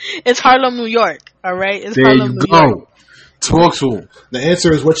 It's Harlem, New York. All right. It's there Harlem, you New go. York. Talk to him. The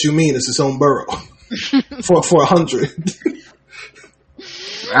answer is what you mean. It's its own borough. for 100.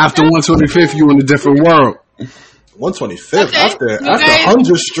 After 125th, you in a different world. 125th okay. after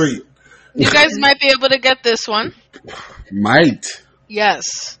 100th Street. You guys might be able to get this one. Might.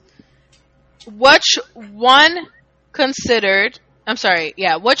 Yes. Which one considered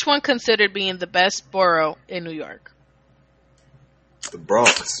being the best borough in New York? The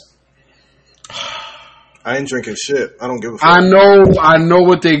Bronx. I ain't drinking shit. I don't give a fuck. I know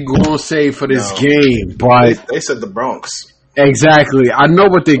what they gonna say for this game, but they said the Bronx. Exactly. I know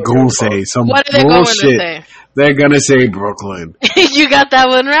what they gonna say. Some what are they bullshit. Going to say? They're gonna say Brooklyn. You got that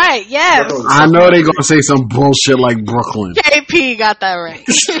one right. Yes. I know they're gonna say some bullshit like Brooklyn. KP got that right.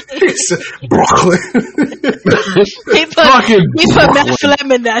 Brooklyn. he put Matt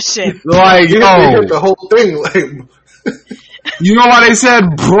Flem in that shit. Like, he hit the whole thing. Like, you know why they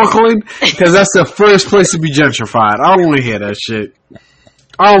said Brooklyn? Because that's the first place to be gentrified. I don't want to hear that shit.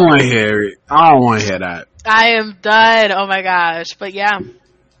 I don't want to hear it. I don't want to hear that. I am done. Oh my gosh. But yeah,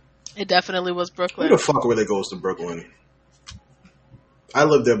 it definitely was Brooklyn. Who the fuck really goes to Brooklyn? I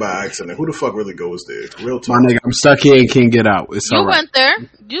lived there by accident. Who the fuck really goes there? Real talk. My nigga, I'm stuck here and can't get out. It's you went there.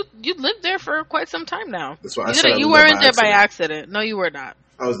 You lived there for quite some time now. That's why I said you weren't there by accident. No, you were not.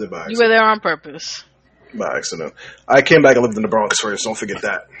 I was there by accident. You were there on purpose. By accident. I came back and lived in the Bronx first. Don't forget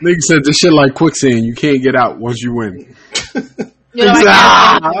that. Nigga said this shit like quicksand. You can't get out once you win. You know, when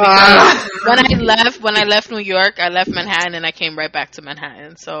I left New York, I left Manhattan and I came right back to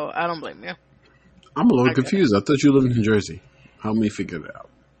Manhattan. So I don't blame you. I'm a little confused. I thought you lived in New Jersey. Help me figure it out.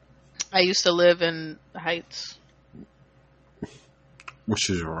 I used to live in the Heights. Which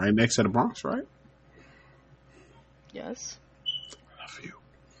is right next to the Bronx, right? Yes. Love you.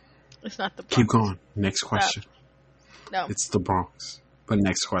 It's not the Bronx. Keep going. Next question. No. It's the Bronx. But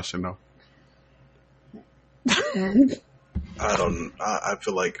next question, though. I don't. I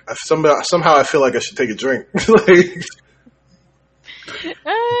feel like somehow I feel like I should take a drink. Like,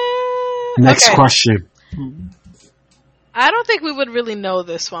 Next okay. question. I don't think we would really know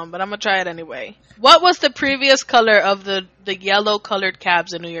this one, but I'm gonna try it anyway. What was the previous color of the yellow colored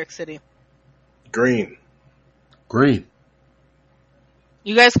cabs in New York City? green. Green.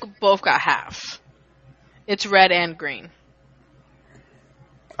 You guys both got half. It's red and green.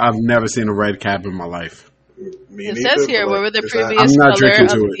 I've never seen a red cab in my life. Me It neither, says here, but what were the is previous I'm not color drinking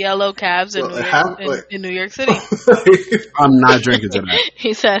of to the it. yellow cabs in, in New York City? I'm not drinking to that.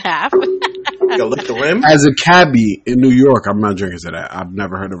 He said half. You lick the rim? As a cabbie in New York, I'm not drinking to that. I've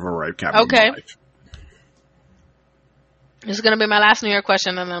never heard of a red cab Okay. in my life. This is going to be my last New York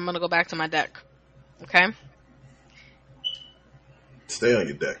question, and then I'm going to go back to my deck. Okay? Stay on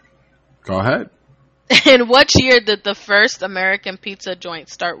your deck. Go ahead. In what year did the first American pizza joint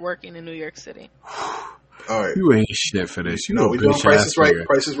start working in New York City? All right. You ain't shit for this. You No, know, we doing bitch Price ass is Right. nigga.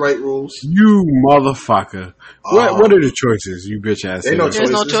 Price is Right rules. You motherfucker. What are the choices, you bitch ass Ain't no nigga? There's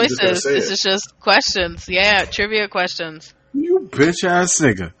no choices, you just gotta choices. say This it. is just questions. Yeah, trivia questions. You bitch ass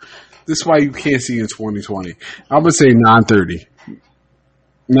nigga. This is why you can't see in 2020. I'm gonna say 930.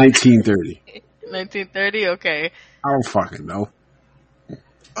 1930. 1930? Okay. I don't fucking know.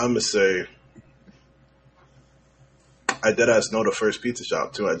 I'm gonna say. I deadass know the first pizza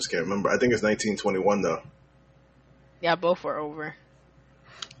shop too. I just can't remember. I think it's 1921 though. Yeah, both were over.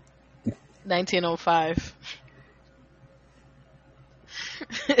 1905.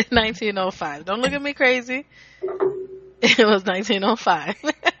 1905. Don't look at me crazy. It was 1905.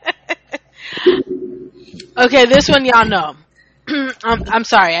 Okay, this one y'all know. I'm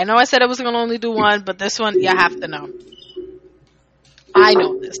sorry. I know I said I was going to only do one, but this one you have to know. I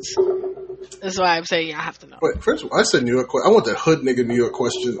know this. That's why I'm saying you have to know. Wait, first of all, I said New York. I want the hood nigga New York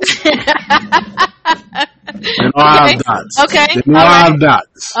question. They don't have dots. Okay. They don't All right. have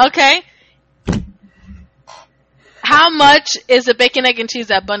dots. Okay. How much is a bacon, egg, and cheese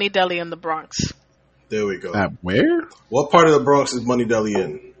at Bunny Deli in the Bronx? There we go. At where? What part of the Bronx is Money Deli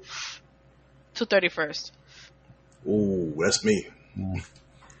in? 231st. Ooh, that's me.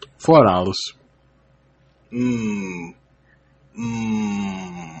 $4.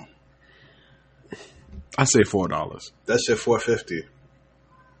 I say $4. That shit $4.50.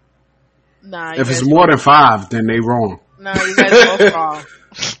 Nah. If it's more than $5, then they wrong. No, you guys both wrong.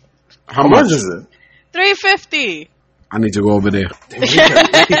 How much is it? $3.50. I need to go over there. Damn,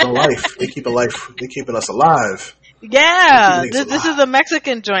 they keep a life. They keep a life. They keeping us alive. Yeah, Makes this a is a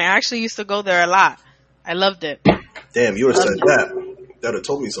Mexican joint. I actually used to go there a lot. I loved it. Damn, you would have said that. That would have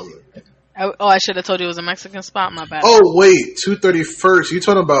told me something. I should have told you it was a Mexican spot. My bad. Oh wait, 231st. You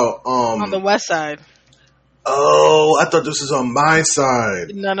talking about On the west side. Oh, I thought this was on my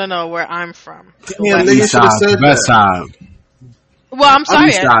side. No, where I'm from. Damn, nigga, you East should have side, said the best that. side. Well, I'm sorry.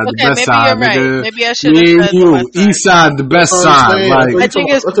 East side, the Okay, best maybe side, you're right. nigga. Maybe I should Me have and said the you, west side. east side, the best That's what I'm side. saying. Like, I think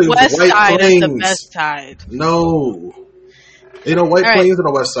it's I thought it was west White side is the Plains. best side. No. Ain't no White All right. Plains on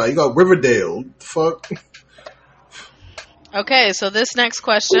the west side. You got Riverdale. Fuck. Okay, so this next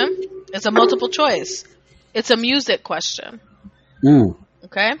question is a multiple choice. It's a music question.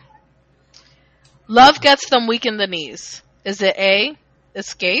 Okay? Love Gets Them Weak in the Knees. Is it A,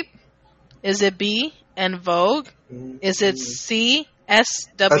 Escape? Is it B, En Vogue? Is it C,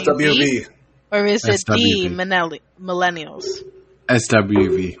 SWV? SWV. Or is it D, SWV. Millennials?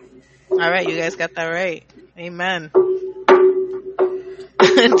 SWV. All right, you guys got that right. Amen.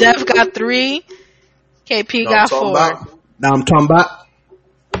 Dev got 3. KP got 4. Now I'm talking about.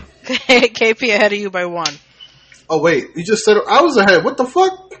 KP ahead of you by 1. Oh wait, you just said I was ahead. What the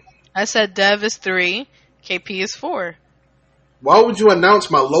fuck? I said Dev is 3. KP is 4. Why would you announce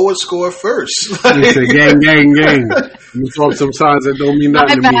my lowest score first? You say gang, gang, gang. You talk some signs that don't mean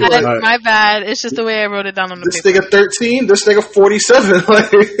nothing to me. Like, My bad. It's just the way I wrote it down on the This paper. nigga 13. This nigga 47.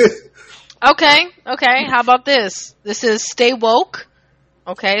 Okay. How about this? This is Stay Woke.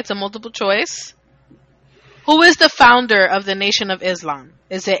 Okay, it's a multiple choice. Who is the founder of the Nation of Islam?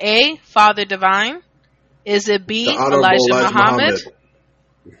 Is it A, Father Divine? Is it B, The Honorable Elijah Muhammad?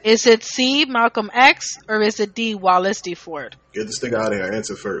 Is it C, Malcolm X? Or is it D, Wallace D. Ford? Get this nigga out of here.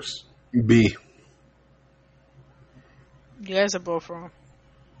 Answer first. B. You guys are both wrong.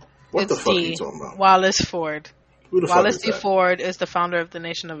 What It's the fuck D, are you talking about? Wallace Ford. Who the Wallace fuck D. is that? Ford is the founder of the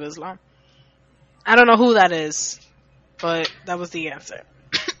Nation of Islam. I don't know who that is, but that was the answer.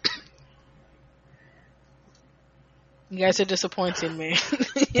 You guys are disappointing me.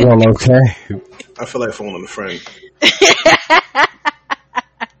 Well, okay. I feel like phoning a friend.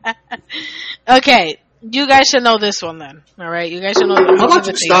 Okay, you guys should know this one then. All right, you guys should know. How about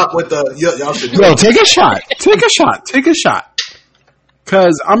you stop with the y'all should Yo, take a shot. Take a shot. Take a shot.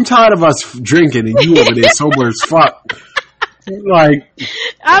 Cause I'm tired of us drinking and you over there sober as fuck. Like,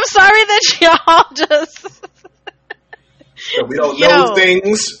 I'm sorry that y'all just. we don't know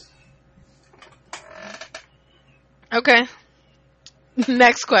things. Okay.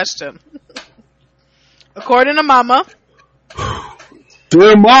 Next question. According to Mama,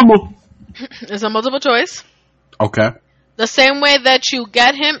 dear Mama, it's a multiple choice. okay. The same way that you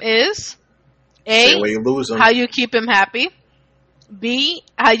get him is A, Same way you lose him. how you keep him happy. B,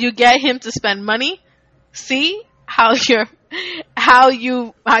 how you get him to spend money. C, how your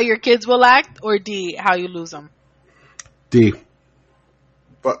kids will act. Or D, how you lose them. D.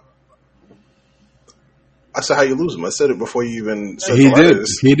 But I said how you lose him. I said it before you even said He the did.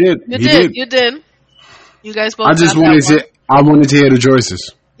 letters. He did. You He did. You did. You guys both. I just got wanted that one. to. I wanted to hear the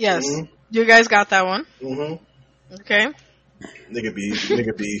choices. Yes, Mhm. you guys got that one. Mm-hmm. Okay. Nigga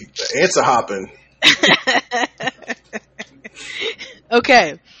be answer hopping.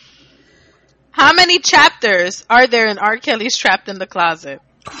 Okay. How many chapters are there in R. Kelly's Trapped in the Closet?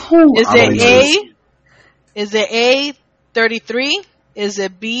 Is it A 33? Is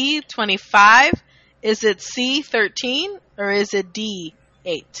it B 25? Is it C 13? Or is it D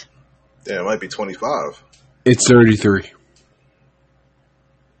 8? Yeah, it might be 25. It's 33.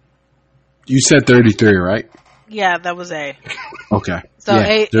 You said 33, right? Yeah, that was A. Okay. So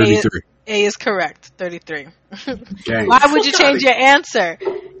yeah, 33. A is correct. 33. Gang. Why would you change your answer?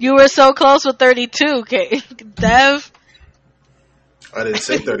 You were so close with 32, Dev. I didn't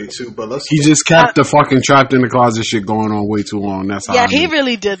say 32, but let's. He just kept the fucking trapped in the closet shit going on way too long. That's how. Yeah, I he knew.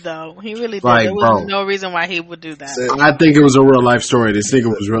 really did though. He really did. Like, There was bro. no reason why he would do that. Say it. I think it was a real life story. This nigga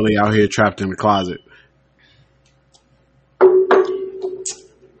was really out here trapped in the closet.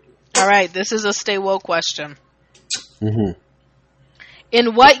 All right, this is a stay woke question. Mm-hmm.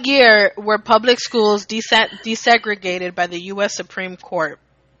 In what year were public schools desegregated by the U.S. Supreme Court?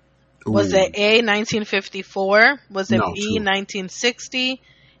 Was it A, 1954? Was it No, B, true. 1960?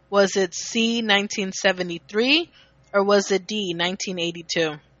 Was it C, 1973? Or was it D,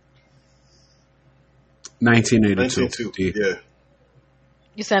 1982? 1982. 92. D. Yeah.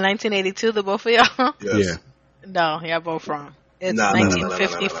 You said 1982, the both of y'all? Yes. Yeah. No, y'all both wrong. It's No.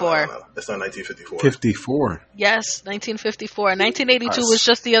 1954. That's not 1954. 54. Yes, 1954. 1982 was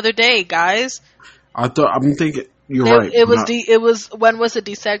just the other day, guys. I'm thinking you're right. It was when was it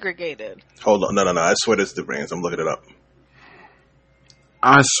desegregated? Hold on. No. I swear it's the brains. I'm looking it up.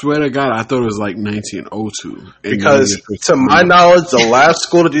 I swear to God, I thought it was like 1902. Because to my knowledge, the last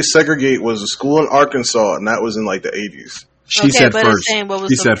school to desegregate was a school in Arkansas, and that was in like the 80s. She said but first. it's saying what was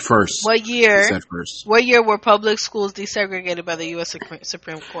He the- said first. What year? He said first. What year were public schools desegregated by the U.S.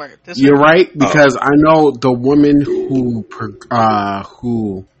 Supreme Court? This You're one- right because I know the woman who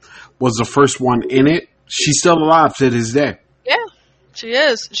was the first one in it. She's still alive to this day, Yeah, she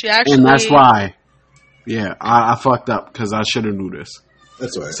is. She actually, and that's why. Yeah, I fucked up because I should have knew this.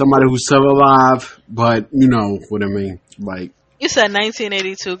 That's right. Somebody who's still alive, but you know what I mean. Like, you said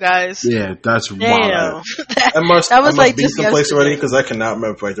 1982, guys. yeah, that's Damn, wild. That must like be just someplace yesterday. already because I cannot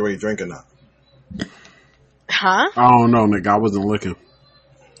remember if I already drank or not. Huh? I don't know, nigga. I wasn't looking.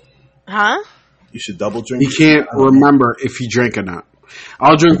 Huh? You should double drink. He can't remember if he drank or not.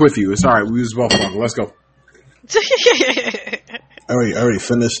 I'll drink with you. It's all right. We was both wrong. Let's go. I already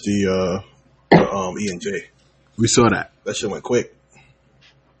finished the E&J. We saw that. That shit went quick.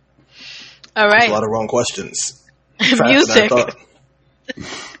 All A right. lot of wrong questions. Faster than I Music. thought.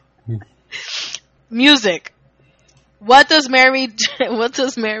 Music. What does Mary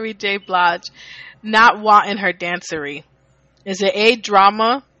J. Blige not want in her dancery? Is it A,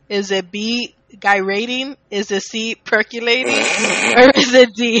 drama? Is it B, gyrating? Is it C, percolating? Or is it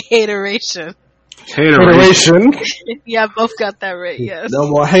D, hateration? Hateration. Yeah, both got that right, yes. No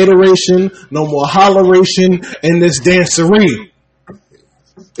more hateration, no more holleration in this dancery.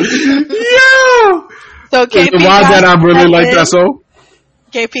 Yo! So KP Why got that I really 7, like that song?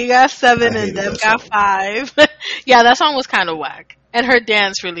 KP got 7 I and hated Dev that got song. 5. Yeah, that song was kind of whack. And her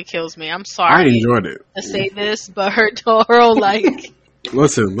dance really kills me. I'm I sorry enjoyed it. to say this, but her whole like...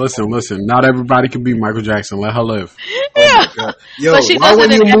 Listen. Not everybody can be Michael Jackson. Let her live. Yeah. God. Yo, But she why does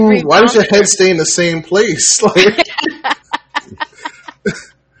when it you in every move, why does your concert. head stay in the same place? Like,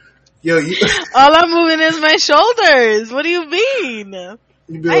 yo, you All I'm moving is my shoulders. What do you mean?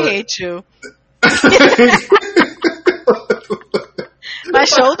 be I like- hate you. My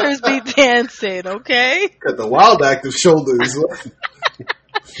shoulders be dancing, okay? Got the wild active shoulders.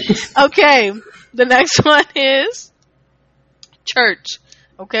 Okay, the next one is church.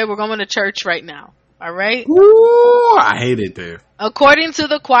 Okay, we're going to church right now. All right? Ooh, I hate it there. According to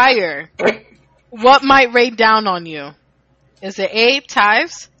the choir, what might rain down on you? Is it A,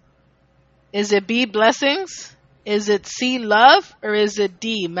 tithes? Is it B, blessings? Is it C, love? Or is it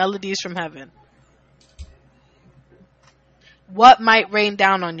D, melodies from heaven? What might rain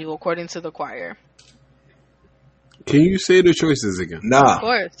down on you according to the choir? Can you say the choices again? Nah. Of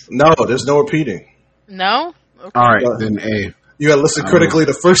course. No, there's no repeating. No? Okay. All right, then A. You gotta listen critically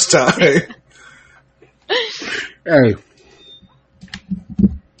the first time. Hey.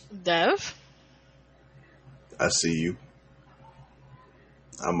 Dev? I see you.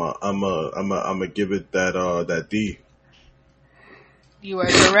 I'm give it that D. You are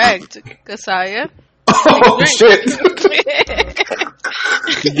correct. Kasaya? Oh shit!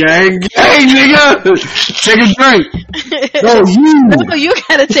 Gang, nigga! Take a drink! No, you! No, you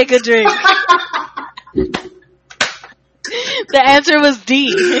gotta take a drink. The answer was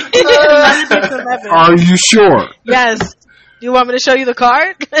D. Are you sure? Yes. Do you want me to show you the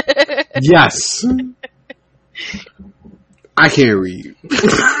card? Yes. I can't read.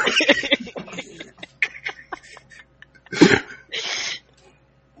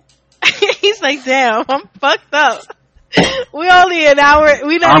 He's like, damn, I'm fucked up. We only an hour.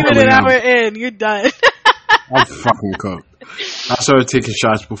 We not even an hour in. You're done. I'm fucking cooked. I started taking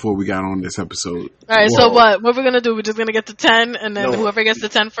shots before we got on this episode. All right, so what? What we're gonna do? We're just gonna get to 10, and then whoever gets to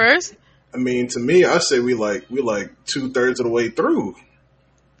 10 first. I mean, to me, I say we like 2/3 of the way through.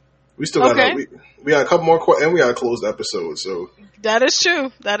 We still got we got a couple more, and we got to close the episode. So that is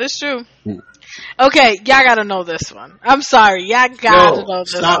true. That is true. Okay, y'all gotta know this one. I'm sorry, y'all gotta know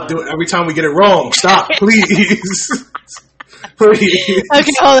this one. Stop doing every time we get it wrong. Stop, please. Please.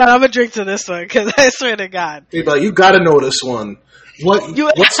 Okay, hold on. I'm gonna drink to this one because I swear to God. Hey, like, you gotta know this one. What's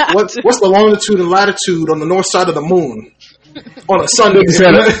the longitude and latitude on the north side of the moon on a Sunday?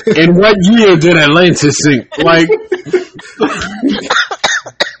 In what year did Atlantis sink? Like,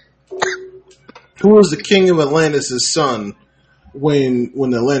 who was the king of Atlantis' son when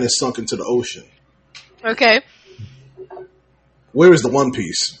Atlantis sunk into the ocean? Okay. Where is the One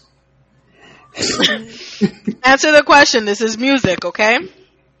Piece? Answer the question. This is music, okay?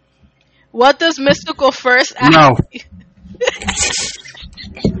 What does mystical first act? No.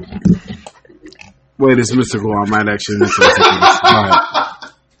 Wait, it's mystical. I might actually miss it.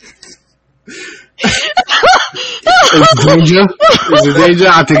 Is it danger? Is it danger?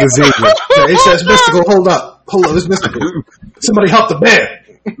 I think it's danger. Yeah, it says mystical. Hold up, it's mystical. Somebody help the man.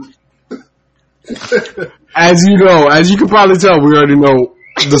 As you know, as you can probably tell, we already know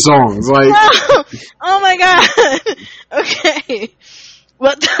the songs. Like, oh my God. Okay.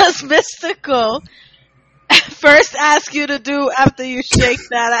 What does mystical first ask you to do after you shake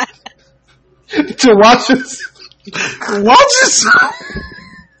that ass? To watch us. watch us.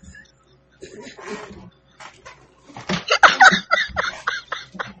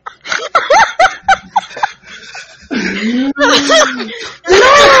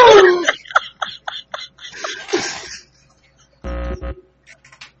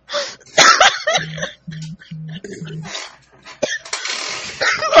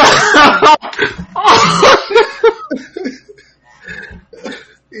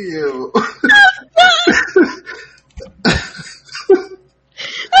 Ew.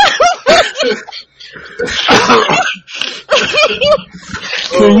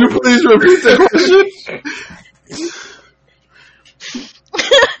 Can you please repeat the question?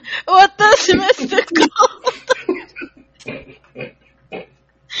 What does mystical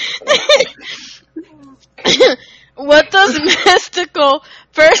What does mystical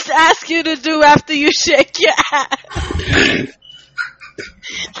first ask you to do after you shake your ass?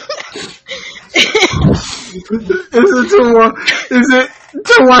 Is it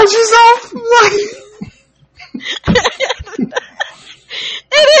to watch yourself?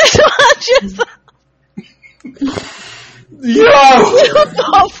 It is watch yourself. Yo! You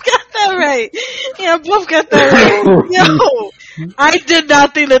both got that right. Yeah, both got that right. Yo, I did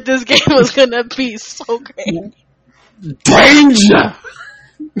not think that this game was gonna be so great. Danger!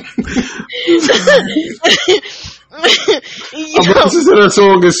 I'm about to listen to that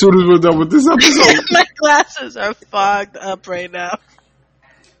song as soon as we're done with this episode. My glasses are fogged up right now.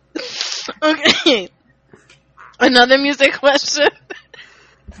 Okay. Another music question.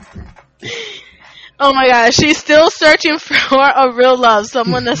 Oh my gosh, she's still searching for a real love,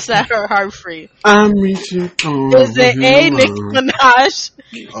 someone to set her heart free. I'm reaching for Is it A, Nicki Minaj?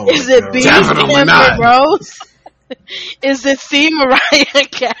 Oh Is it B, Definitely Amber not. Rose? Is it C, Mariah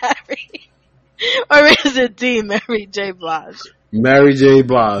Carey? Or is it D, Mary J. Blige? Mary J.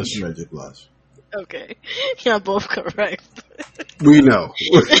 Blige. Mary J. Blige. Okay. You're both correct. We know.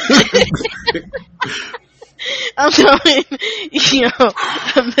 I'm telling you,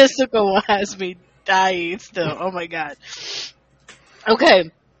 the mystical one has me dying still. Oh my god.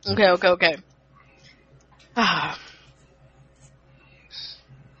 Okay. Ah.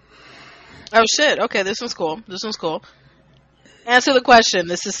 Oh shit. Okay, this one's cool. Answer the question.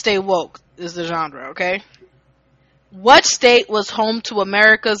 This is Stay Woke, is the genre, okay? What state was home to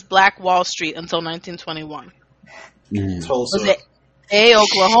America's Black Wall Street until 1921? Tulsa. Was it A,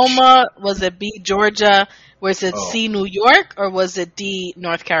 Oklahoma? Was it B, Georgia? Was it C, New York? Or was it D,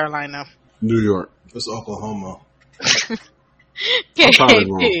 North Carolina? New York. It's Oklahoma. I'm probably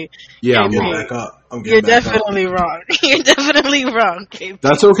wrong. Yeah, I'm wrong. Back up. You're definitely wrong. You're definitely wrong, KP.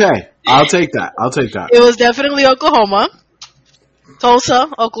 That's okay. I'll take that. It was definitely Oklahoma. Tulsa,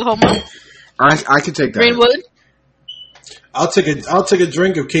 Oklahoma. I can take that. Greenwood. I'll take a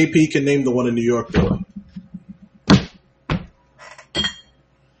drink if KP can name the one in New York though.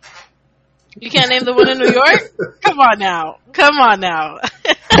 You can't name the one in New York? Come on now.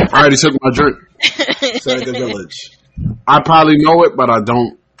 I already took my drink. Seneca Village. I probably know it, but I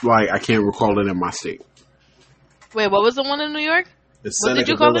don't I can't recall it in my state. Wait, what was the one in New York? It's What did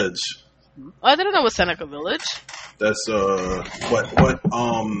Seneca you call Village. Oh, I didn't know it was Seneca Village. That's what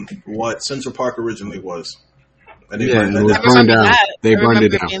Central Park originally was. And Yeah, burned it that was down. burned down. That. They I burned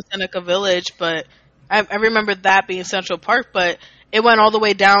it remember down. being Seneca Village, but I remember that being Central Park, but it went all the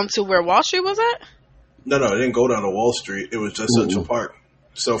way down to where Wall Street was at? No, it didn't go down to Wall Street. It was just Central Park.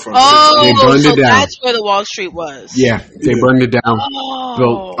 So from They burned it down. That's where the Wall Street was. Yeah, they burned it down. Oh.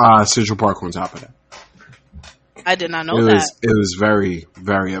 Built Central Park on top of that. I did not know It that. was very,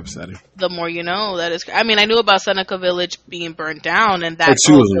 very upsetting. The more you know, that is. I mean, I knew about Seneca Village being burned down and that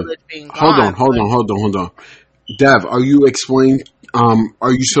Excuse whole me. village being gone. Hold on. Dev, are you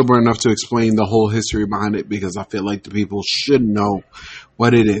sober enough to explain the whole history behind it? Because I feel like the people should know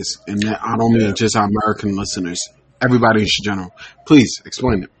what it is, and that I don't mean just our American listeners, everybody in general. Please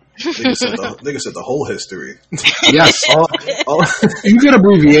explain it. Nigga said the whole history. Yes, all you can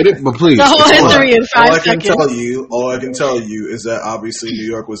abbreviate it, but please. The whole history in 5 seconds. All I can tell you is that obviously New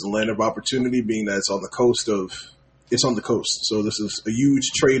York was a land of opportunity, being that it's on the coast. So this is a huge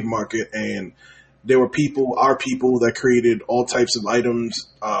trade market, and there were our people that created all types of items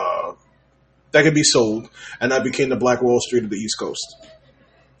that could be sold, and that became the Black Wall Street of the East Coast.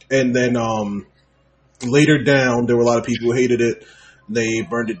 And then later down, there were a lot of people who hated it. They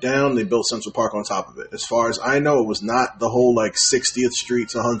burned it down. They built Central Park on top of it. As far as I know, it was not the whole 60th Street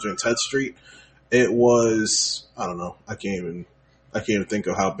to 110th Street. It was, I don't know. I can't even think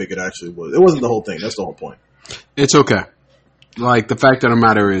of how big it actually was. It wasn't the whole thing. That's the whole point. It's okay. The fact of the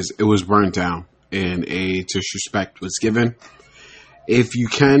matter is, it was burned down and a disrespect was given. If you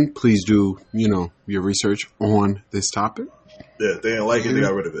can, please do, your research on this topic. Yeah, they didn't like it. They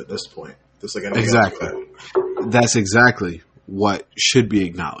got rid of it. That's the point. Just like anything Exactly. else. That's exactly what should be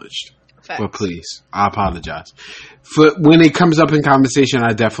acknowledged. Facts. But please, I apologize. For when it comes up in conversation,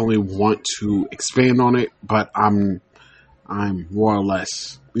 I definitely want to expand on it, but I'm more or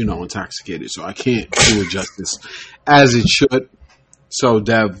less, intoxicated, so I can't do it justice as it should. So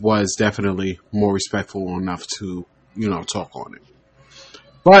Dev was definitely more respectful enough to, talk on it.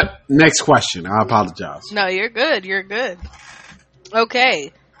 But next question. I apologize. No, you're good.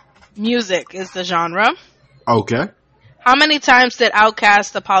 Okay. Music is the genre. Okay. How many times did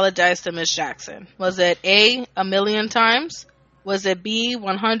Outkast apologize to Miss Jackson? Was it A, 1,000,000 times? Was it B,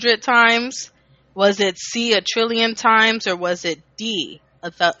 100 times? Was it C, 1,000,000,000,000 times? Or was it D,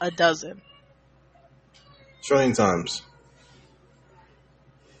 a dozen? Trillion times.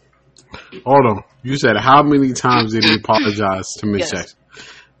 Hold on. You said how many times did he apologize to Miss Yes. Jackson?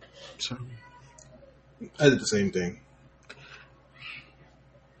 So, I did the same thing.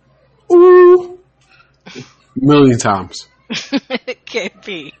 ooh. 1,000,000 times. Can't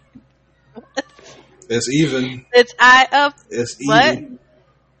be. It's even. It's I up. It's What? even.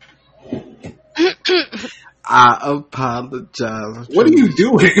 I apologize. What are you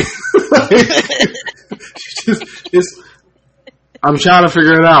doing? I'm trying to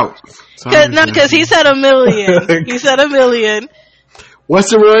figure it out. Because he said 1,000,000. He said 1,000,000. What's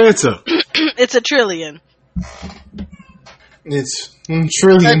the real answer? It's 1,000,000,000,000. It's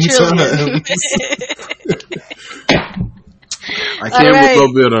trillion times. I can't All right. with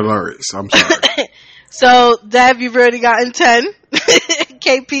a bit of lyrics. I'm sorry. So, Deb, you've already gotten 10.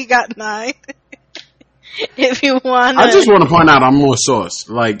 KP got 9. If you want I just want to point out I'm more sauce.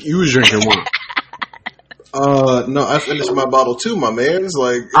 You was drinking wine. No, I finished my bottle too, my man's.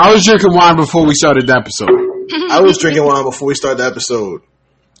 Like, I was drinking wine before we started the episode. I was drinking wine before we started the episode.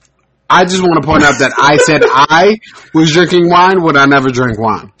 I just want to point out that I said I was drinking wine when I never drank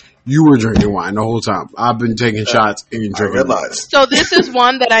wine. You were drinking wine the whole time. I've been taking shots and you drinking wine. So this is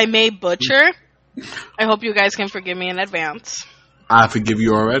one that I may butcher. I hope you guys can forgive me in advance. I forgive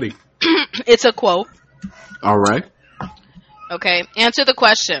you already. It's a quote. All right. Okay. Answer the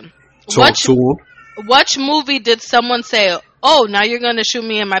question. Talk to him. Which movie did someone say, "Oh, now you're going to shoot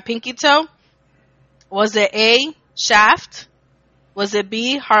me in my pinky toe"? Was it A, Shaft? Was it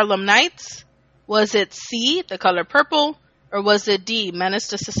B, Harlem Nights? Was it C, The Color Purple? Or was it D, Menace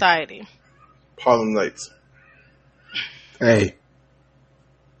to Society? Harlem Nights. Hey.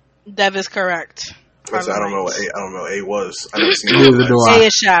 Dev is correct. I don't know what A was. I never seen Neither do I. A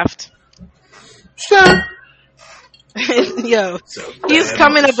is Shaft. Shaft. Yo, he's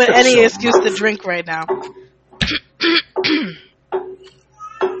coming up with any excuse to drink right now.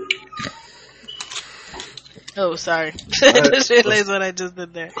 Oh, sorry. I just realized what I just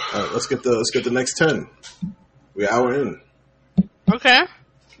did there. All right, let's get the next 10. We're an hour in. Okay.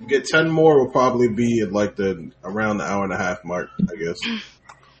 Get 10 more will probably be at like around the hour and a half mark, I guess.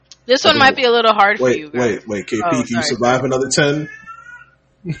 This one might be a little hard for you guys. Wait, KP, can you survive another 10?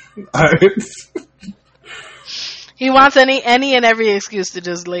 All right. He wants any and every excuse to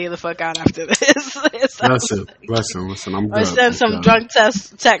just lay the fuck out after this. Listen, I'm good. Or send some drunk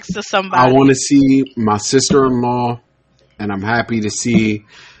text to somebody. I want to see my sister-in-law, and I'm happy to see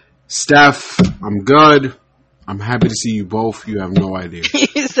Steph. I'm good. I'm happy to see you both. You have no idea.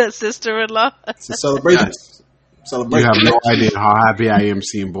 He said sister-in-law. It's a celebration. Yes. You have no idea how happy I am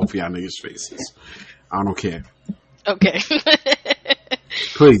seeing both of y'all niggas' faces. I don't care. Okay.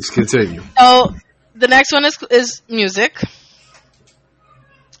 Please, continue. So, the next one is music.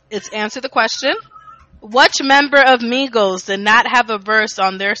 It's answer the question. Which member of Migos did not have a verse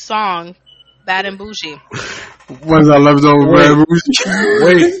on their song, Bad and Bougie? Was I left over Bad and Bougie?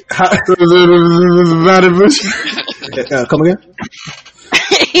 Wait. Bad and Bougie? Come again?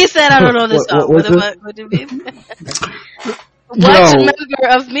 He said, I don't know this song. What do you mean? Which member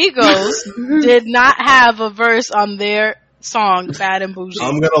of Migos did not have a verse on their song Bad and Bougie?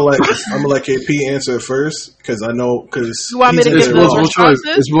 I'm gonna let KP answer it first because I know you want me to give those responses?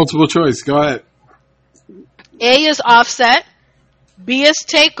 It's multiple choice. Go ahead. A is Offset, B is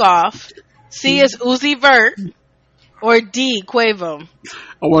Takeoff, C is Uzi Vert, or D Quavo.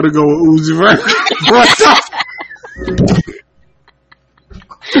 I want to go with Uzi Vert.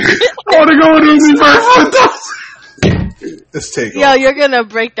 I want to go with Uzi Vert. Let's take Yo, you're gonna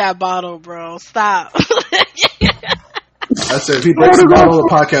break that bottle, bro. Stop. I said, if he breaks the bottle, the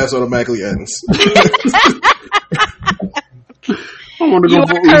podcast automatically ends. I want to go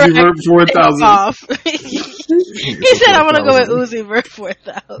for Uzi Vert 4,000. He said, I want to go with Uzi Vert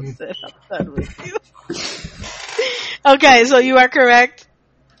 4,000. I'm done with you. Okay, so you are correct.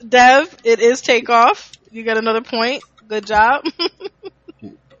 Dev, it is Takeoff. You got another point. Good job.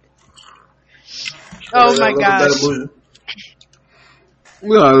 Oh my gosh.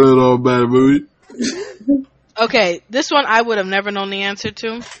 We got a little bad booty. Okay, this one I would have never known the answer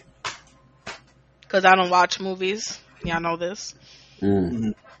to. Because I don't watch movies. Y'all know this.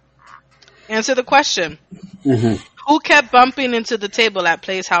 Mm-hmm. Answer the question. Mm-hmm. Who kept bumping into the table at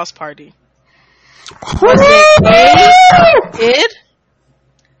Play's house party? Was it A, Id?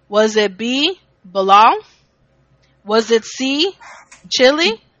 Was it B, Bilal? Was it C,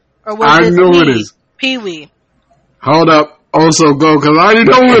 Chili? Or was it D, Pee-wee? Hold up. Also go, because I already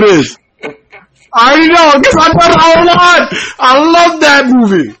know who it is. I already know, because I know how long. I love that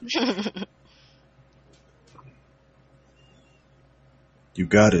movie. You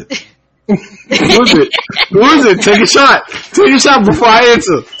got it. Who is it? Who is it? Take a shot. Take a shot before I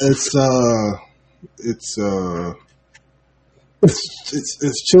answer. It's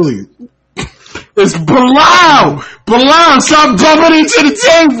Chili. It's Bilal. Bilal, stop bumping into the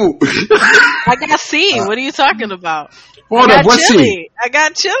table. I got C. What are you talking about? Hold up. What's C? I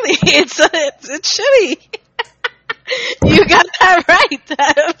got Chili. It's Chili. You got that right.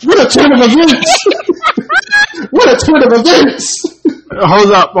 What a turn of events! What a turn of events!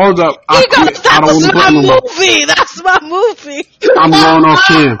 Hold up. That's my movie. I'm going off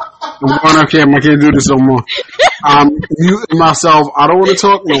cam. I can't do this no more. I'm muting myself. I don't want to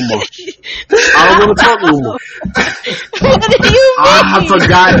talk no more. What do you mean? I have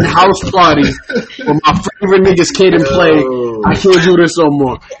forgotten House Party with my favorite niggas Kid and Play. I can't do this no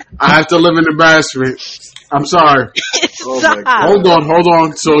more. I have to live in embarrassment. I'm sorry. Hold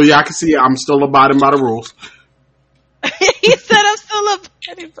on. So y'all can see I'm still abiding by the rules. He said I'm still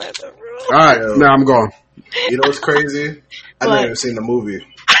abiding by the rules. Alright, now I'm gone. You know what's crazy? I've never even seen the movie.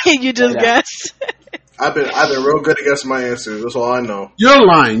 You just guessed. I've been real good at guessing my answers. That's all I know. You're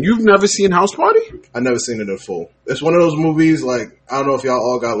lying. You've never seen House Party? I've never seen it in full. It's one of those movies, like, I don't know if y'all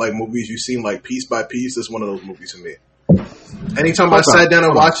all got, like, movies you've seen, like, piece by piece. It's one of those movies for me. Anytime I sat down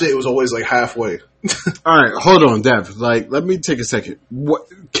and watched it was always, like, halfway. All right, hold on, Dev. Like, let me take a second. What?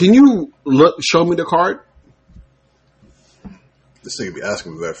 Can you show me the card? This nigga be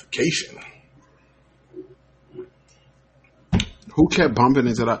asking for verification. Who kept bumping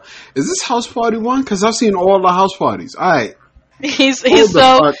into that? Is this House Party 1? Because I've seen all the House Parties. All right. He's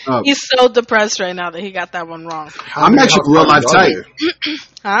so depressed right now that he got that one wrong. I'm actually real life tight.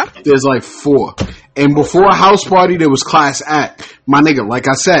 Huh? There's like 4. And before House Party, there was Class Act. My nigga, like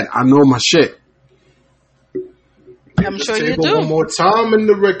I said, I know my shit. I'm sure you do. One more time in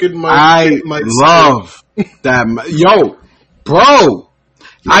the record might love that. Yo, bro,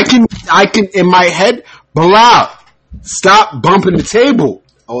 I can in my head, Bilal, stop bumping the table.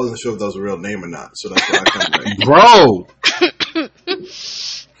 I wasn't sure if that was a real name or not, so that's why I kind of like, bro.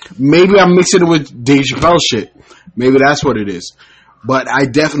 Maybe I'm mixing it with Dave Chappelle shit. Maybe that's what it is. But I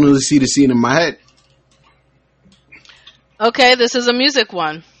definitely see the scene in my head. Okay, this is a music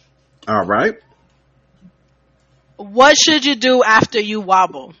one. All right. What should you do after you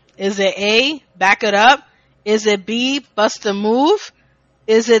wobble? Is it A, back it up? Is it B, bust a move?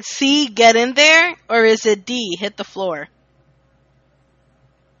 Is it C, get in there? Or is it D, hit the floor?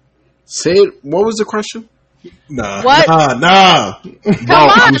 Say it. What was the question? Nah. What? Nah. Come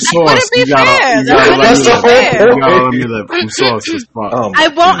on, I'm sauce. You gotta let me live. I'm sauce. I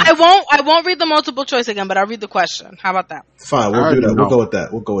won't read the multiple choice again, but I'll read the question. How about that? Fine, we'll do that.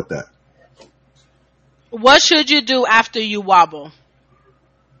 We'll go with that. What should you do after you wobble?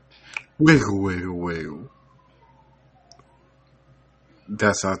 Wiggle.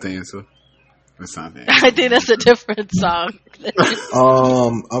 That's not the answer. That's not the answer. I think that's a different song.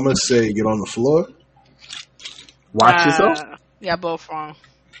 I'm gonna say get on the floor. Watch yourself? Yeah, both wrong.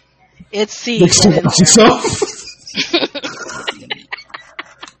 It's C. Watch yourself?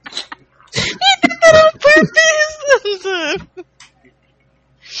 He did that on purpose.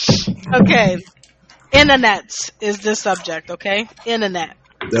 Okay. Internets is the subject, okay? Internet.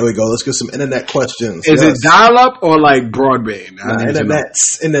 There we go. Let's get some internet questions. Is it dial-up or like broadband? Internet.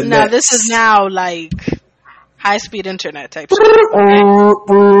 No, this is now like high-speed internet type stuff.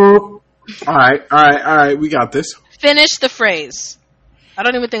 All right. We got this. Finish the phrase. I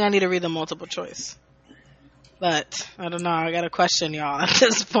don't even think I need to read the multiple choice. But, I don't know. I got to question y'all at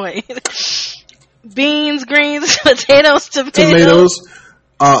this point. Beans, greens, potatoes, tomatoes.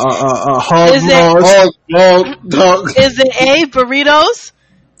 Hog, dog. Is it A, burritos?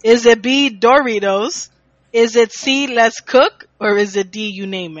 Is it B, Doritos? Is it C, let's cook? Or is it D, you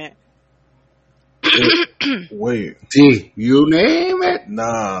name it? Wait. D, you name it?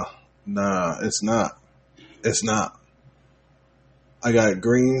 Nah, it's not. It's not. I got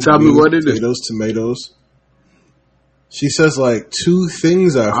greens. Tell me what it is. Tomatoes. She says like 2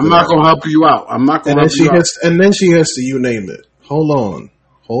 things after. I'm not gonna help you out. I'm not gonna help you out. And then she has to you name it. Hold on.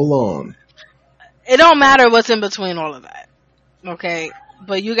 It don't matter what's in between all of that. Okay?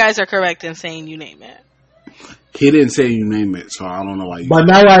 But you guys are correct in saying you name it. He didn't say you name it, so I don't know why you. But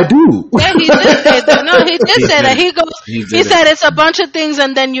now I do. Yeah, he did say that. No, he did say that. He said it's a bunch of things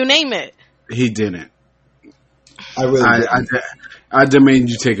and then you name it. He didn't. I demand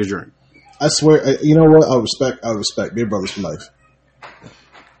you take a drink. I swear, you know what? I respect. We're brothers for life.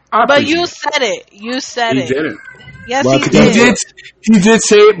 But you said it. You said it. He didn't. Yes, he did. He did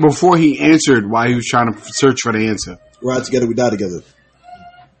say it before he answered while he was trying to search for the answer. Ride together, we die together.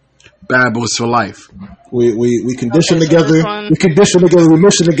 Bad boys for life. We condition together. We condition together. We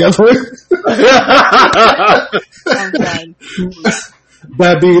mission together. I'm done.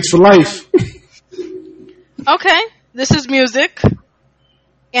 Bad beats for life. Okay, this is music.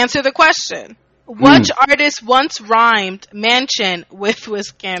 Answer the question. Which artist once rhymed mansion with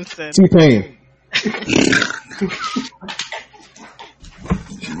Wisconsin? T-Pain. I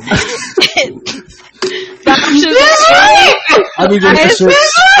be doing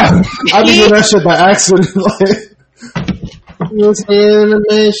that shit by accident. You're in the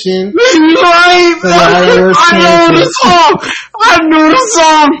mission. I know the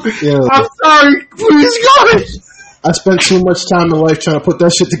song. Yeah. I'm sorry. Please go. I spent too much time in life trying to put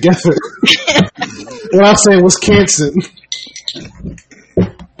that shit together. What I'm saying was Wisconsin.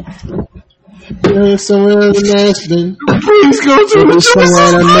 Somewhere in Aspen. Please go through the Somewhere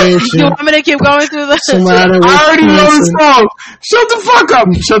in a mansion. You want me to keep going through the? Somewhere in I already know the Wisconsin. song. Shut the fuck up.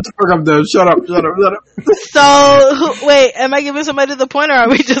 Shut the fuck up, Deb. Shut up. Shut up. Shut up. So wait, am I giving somebody the point, or are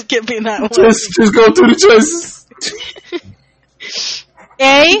we just giving that one? Just go through the choices.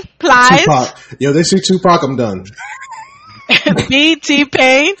 A. Plies. Tupac. Yo, they say Tupac, I'm done. B.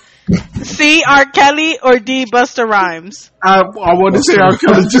 T-Pain. C. R. Kelly, or D. Busta Rhymes. I want to say R.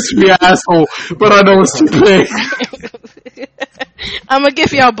 Kelly just to be an asshole, but I know it's too big. I'm gonna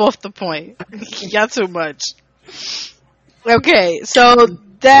give y'all both the point. Y'all too much. Okay, so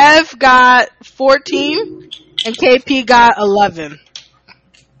Dev got 14 and KP got 11.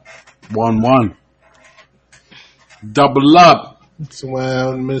 1-1. Double up.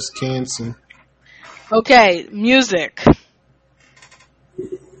 Somewhere in Wisconsin. Okay, music.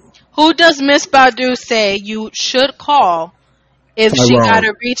 Who does Miss Badu say you should call if she Tyrone.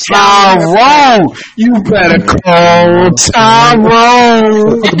 gotta reach down? Tyrone! You better call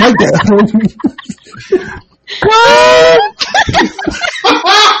Tyrone! Like that.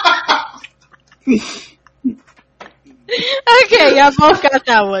 Okay, y'all both got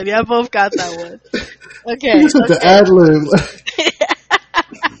that one. Okay. You took the ad-lib.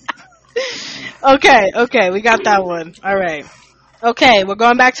 Okay, we got that one. All right. Okay, we're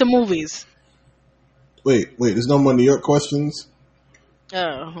going back to movies. Wait, there's no more New York questions?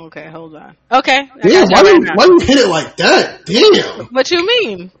 Oh, okay, hold on. Okay. I Damn, got you right now. why you hit it like that? Damn. What you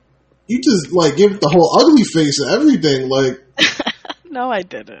mean? You just, like, give the whole ugly face and everything, like... No, I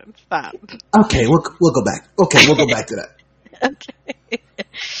didn't. Stop. Okay, we'll go back. Okay, we'll go back to that.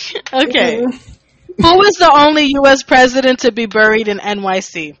 Okay. Who was the only U.S. president to be buried in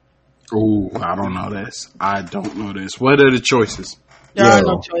NYC? Ooh, I don't know this. What are the choices? There are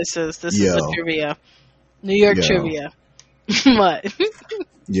no choices. This is Yo. the trivia. New York Yo. trivia. What?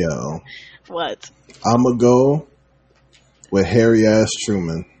 Yo. What? I'm gonna go with Harry ass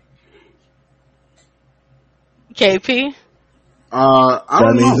Truman. KP? I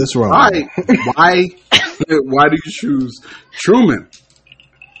don't know. That's wrong. Why do you choose Truman?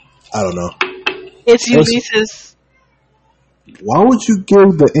 I don't know. It's Ulysses. Why would you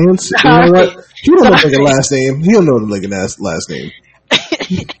give the answer? You know what? He don't know like a last name. He don't know like a last name.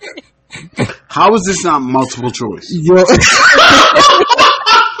 How is this not multiple choice? Yo.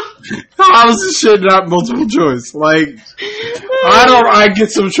 How is this shit not multiple choice? Like, I get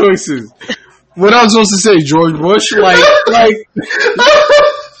some choices. What I was supposed to say, George Bush? Like,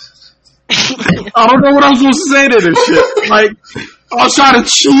 I don't know what I'm supposed to say to this shit. Like, I was trying to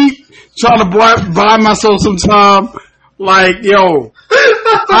cheat, trying to buy myself some time. Like, yo,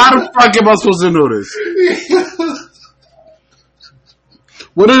 how the fuck am I supposed to know this?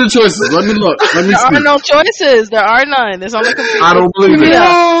 What are the choices? Let me look. Let me see. There are no choices. There are none. It's on the computer. I don't believe it.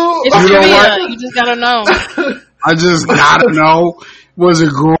 It's You know trivia. what? You just gotta know. I just gotta know. Was it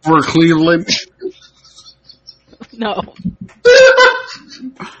Grover Cleveland? No.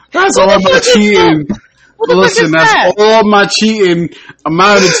 That's all my cheating. What the fuck Listen, is that's that? all my cheating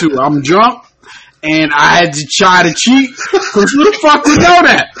amounted to. I'm drunk, and I had to try to cheat. Because who the fuck would know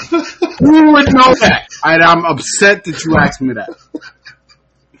that? Who would know that? And I'm upset that you asked me that.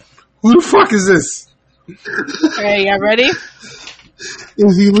 Who the fuck is this? Okay, y'all ready?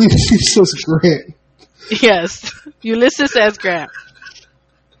 Is Ulysses Grant? Yes. Ulysses S. Grant.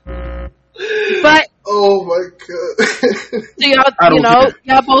 But Oh my god! so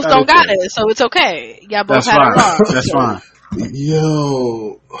y'all both don't got it, so it's okay. Y'all both That's had fine. it wrong. That's fine.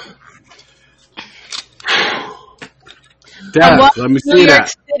 Yo, Dad, What let me New see York that.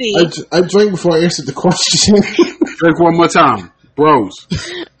 City. I drank before I answered the question. Drink one more time. Bros.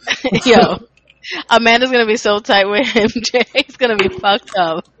 Yo, Amanda's gonna be so tight with him. He's gonna be fucked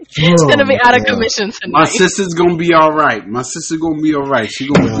up. He's gonna be out of commission My tonight. sister's gonna be alright. She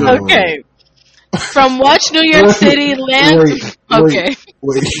gonna be good. Okay. From which New York City land? Okay.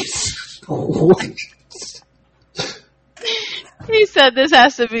 Wait. He said this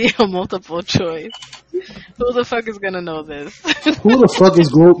has to be a multiple choice. Who the fuck is gonna know this? Who the fuck is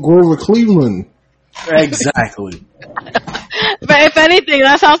Grover Cleveland? Exactly. But if anything,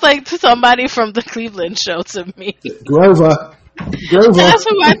 that sounds like somebody from the Cleveland show to me. Grover. That's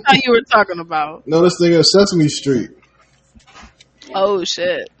who I thought you were talking about. No, this thing is Sesame Street. Oh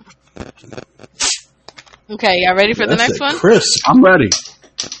shit. Okay, y'all ready for the next one? Crisp. I'm ready.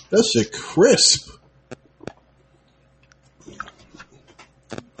 That shit crisp.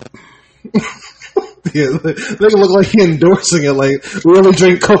 Yeah, they look like he endorsing it. Like, we only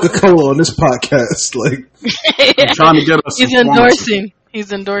drink Coca-Cola on this podcast. Like, I'm trying to get us. He's endorsing.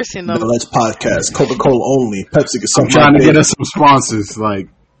 He's endorsing them. no, that's podcast. Coca-Cola only. Pepsi can suck I'm trying my to get dick. us some sponsors. Like,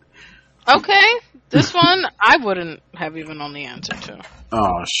 Okay, this one I wouldn't have even known the answer to.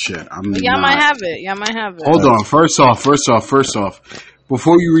 Oh shit! Y'all might have it. Y'all might have it. Hold on. First off.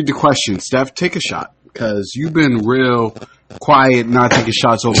 Before you read the question, Steph, take a shot because you've been real quiet, not taking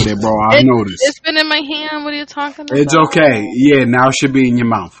shots over there, bro. I noticed. It's been in my hand. What are you talking about? It's okay. Yeah, now it should be in your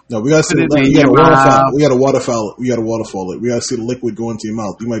mouth. No, we gotta see. We got a waterfall. We gotta waterfall it. We gotta see the liquid go into your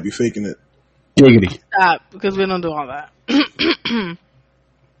mouth. You might be faking it. Giggity. Stop, because we don't do all that.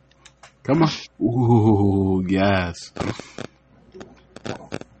 Come on. Ooh, yes.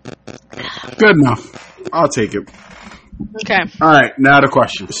 Good enough. I'll take it. Okay. All right, now the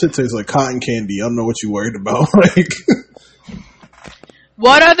question. This shit tastes like cotton candy. I don't know what you worried about. Like,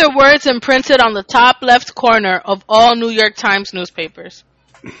 what are the words imprinted on the top left corner of all New York Times newspapers?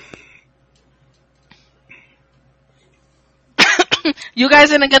 You guys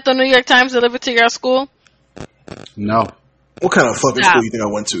didn't get the New York Times delivered to your school? No. what kind of fucking school you think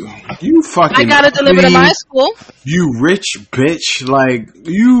I went to? You fucking. I got it delivered to my school. You rich bitch. Like,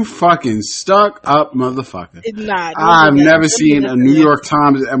 you fucking stuck up motherfucker. Nah, I've never seen a New York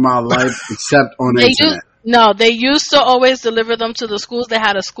Times in my life except on the internet. No, they used to always deliver them to the schools. They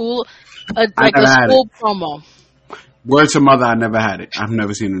had a school, a school promo. Word to mother, I never had it. I've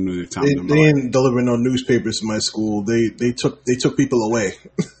never seen a New York Times. They didn't deliver no newspapers to my school. They took people away.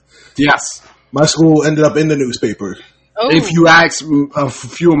 Yes. My school ended up in the newspaper. Oh. If you ask, a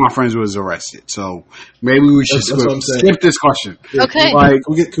few of my friends was arrested. So maybe we should skip this question. Yeah, okay. Like,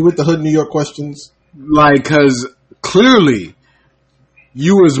 can we get the hood New York questions? Like, because clearly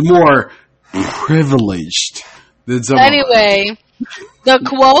you was more privileged than some. Anyway, the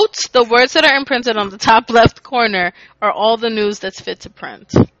quotes, the words that are imprinted on the top left corner are all the news that's fit to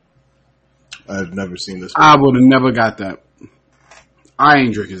print. I've never seen this. I would have never got that. I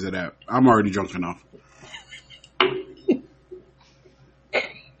ain't drinking to that. I'm already drunk enough.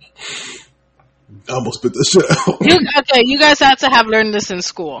 I almost spit this shit out. You guys had to have learned this in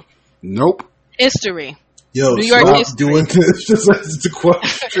school. Nope. History. Yo, New York stop history. doing this. Just answer the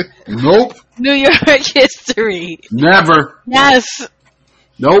question. Nope. New York history. Never. Yes.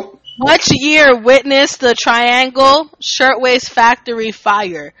 Nope. Which year witnessed the Triangle Shirtwaist Factory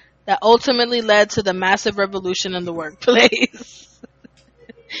fire that ultimately led to the massive revolution in the workplace?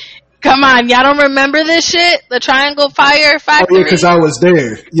 Come on, y'all don't remember this shit? The Triangle Fire Factory? Oh, yeah, because I was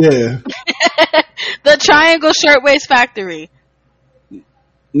there. Yeah. The Triangle Shirtwaist Factory.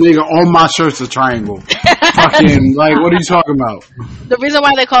 Nigga, all my shirts are triangle. Fucking, like, what are you talking about? The reason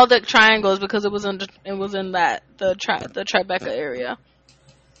why they called it Triangle is because it was in the Tribeca area.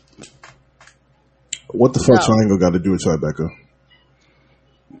 What the fuck Triangle got to do with Tribeca?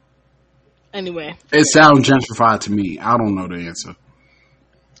 Anyway. It sounds gentrified to me. I don't know the answer.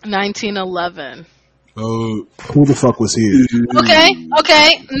 1911. Who the fuck was here? Okay.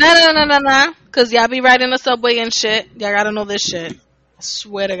 No. Because y'all be riding the subway and shit. Y'all gotta know this shit. I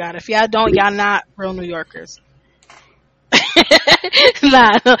swear to God. If y'all don't, y'all not real New Yorkers.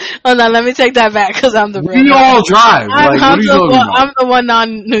 Nah. Hold on. Let me take that back because I'm the real. We all drive. Like, what are you talking about? I'm the one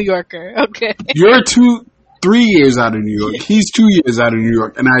non-New Yorker. Okay. You're 3 years out of New York. He's 2 years out of New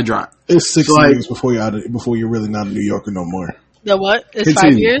York, and I drive. It's 6 years before you're really not a New Yorker no more. The what? It's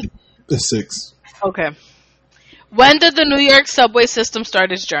 5 years? It's 6. Okay. When did the New York subway system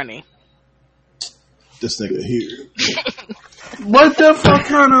start its journey? This nigga here. What the fuck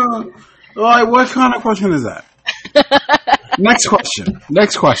kind of... Like, what kind of question is that? Next question.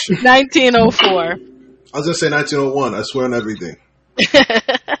 1904. I was going to say 1901. I swear on everything.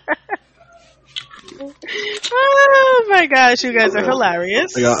 Oh my gosh, you guys are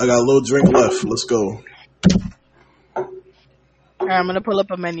hilarious. I got a little drink left. Let's go. Alright, I'm gonna pull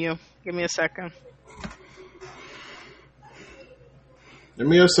up a menu. Give me a second. Give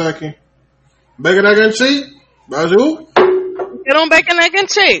me a second. Bacon, egg, and cheese. Bonjour. Get on bacon, egg, and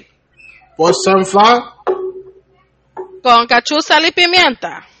cheese. For sunflower. Con cachú, sal y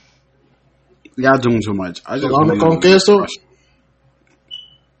pimienta. Y'all doing too much. I just Salami con queso.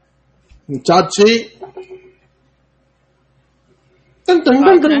 Chopped cheese.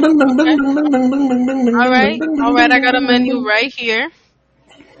 Alright, I got a menu right here.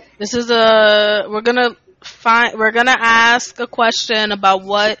 This is we're gonna ask a question about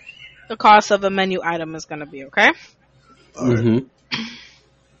what the cost of a menu item is gonna be, okay? Alright.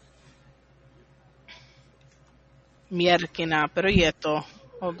 Mierda, pero y esto.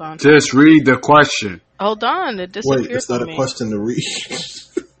 Hold on. Just read the question. Hold on, it disappeared. Wait, it's not a question to read.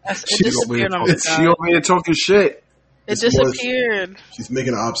 It disappeared on me. She over here talking shit. It disappeared. She's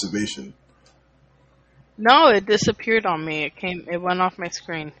making an observation. No, it disappeared on me. It went off my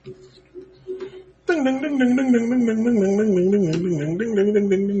screen.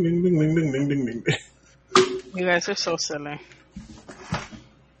 You guys are so silly.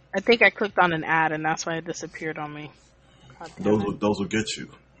 I think I clicked on an ad and that's why it disappeared on me. God damn it. Those will get you.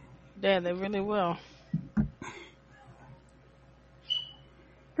 Yeah, they really will.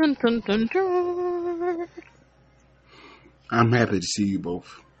 Dun, dun, dun, dun. I'm happy to see you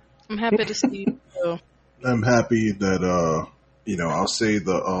both. I'm happy to see you too. I'm happy that I'll say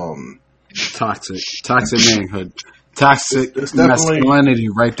the Toxic manhood, toxic It's definitely- masculinity,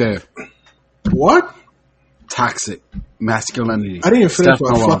 right there. what? Toxic masculinity. I didn't even finish Steph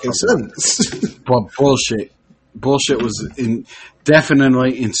my know what I'm fucking talking about. sentence. But bullshit was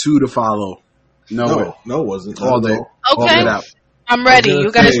definitely in two to follow. No, it wasn't. all day. Okay. All it out. I'm ready. I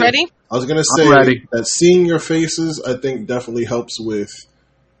was gonna You guys say- ready? I was gonna I'm say ready. that seeing your faces, I think, definitely helps with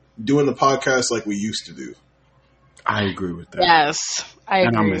doing the podcast like we used to do. I agree with that. Yes, I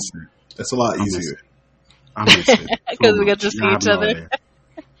And I agree. miss it. That's a lot I miss easier. I miss it. 'Cause so we get to much. see You have each no other. idea.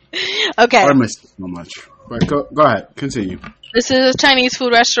 Okay, I miss it so much. But go ahead. Continue. this is a Chinese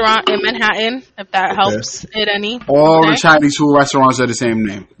food restaurant in Manhattan. If that helps it any. All Okay. the Chinese food restaurants are the same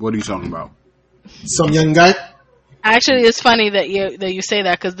name. What are you talking about? Some young guy. Actually, it's funny that you say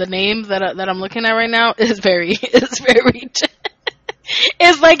that because the name that I'm looking at right now is very it's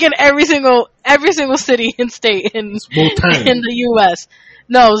like in every single city and state in Wu-Tang. in the U.S.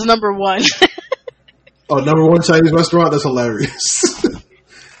 No, it's number one. Oh, number one Chinese restaurant. That's hilarious.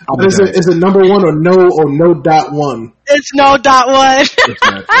 I'm Is it number one or no dot one? It's no dot one. That's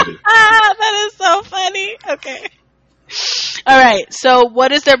not funny. That is so funny. Okay. All right. So,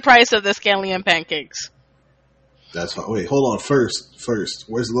 what is their price of the scallion pancakes? That's fine. Wait, hold on. First,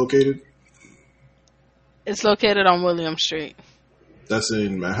 where's it located? It's located on William Street That's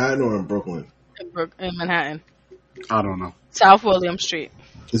in Manhattan or in Brooklyn? in Manhattan, I don't know. South William Street.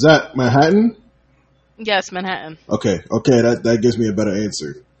 Is that Manhattan? Yes, Manhattan. Okay. That gives me a better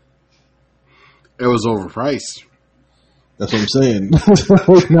answer. It was overpriced. That's what I'm saying.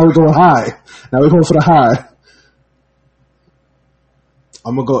 Now we're going high. Now we're going for the high.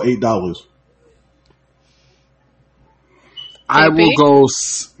 I'm gonna go $8. I JP? will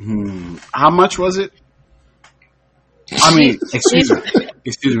go. How much was it? I mean, excuse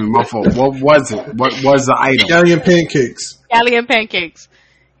me, my fault. What was it? What was the item? Italian pancakes. Scallion pancakes.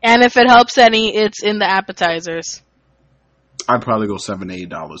 And if it helps any, it's in the appetizers. I'd probably go $7 to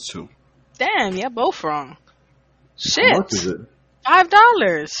 $8 too. Damn, yeah, both wrong. Shit. How much is it?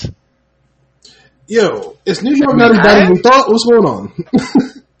 $5. Yo, Is New York not as bad as we thought? What's going on?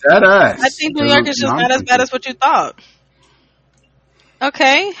 That ass. I think New York is just not as bad as what you thought.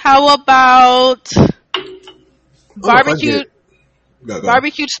 Okay, how about barbecued Go.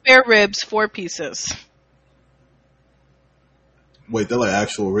 barbecued spare ribs, 4 pieces? Wait, they're like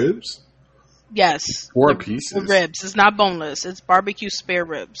actual ribs? Yes. 4 The pieces. ribs. It's not boneless. It's barbecue spare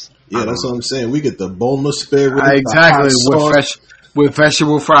ribs. Yeah, that's what I'm saying. We get the boneless spare ribs. Exactly. the hot sauce. With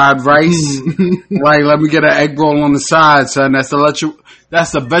vegetable fried rice. Like, let me get an egg roll on the side, son. That's the lunch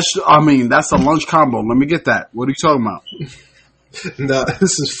combo. Let me get that. What are you talking about? No,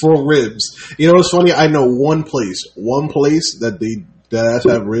 this is 4 ribs. You know what's funny? I know one place that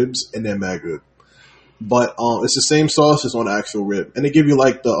have ribs, and they're mad good. But it's the same sauce, just on the actual rib, and they give you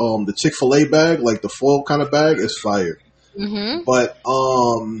like the Chick-fil-A bag, like the foil kind of bag. It's fire. Mm-hmm. But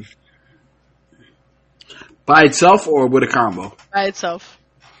By itself or with a combo? By itself.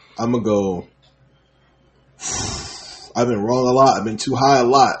 I'm gonna go. I've been wrong a lot. I've been too high a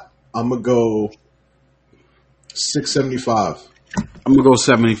lot. I'm gonna go $6.75. I'm gonna go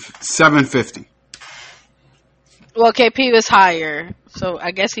 $7.50. Well, KP was higher, so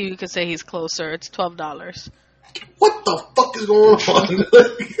I guess you could say he's closer. It's $12. What the fuck is going on?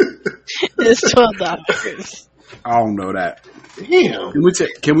 It's $12. I don't know that. Damn.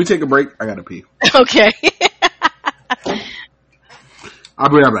 Can we take a break? I gotta pee. Okay. I'll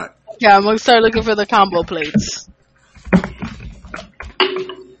be right back. Yeah, I'm gonna start looking for the combo plates.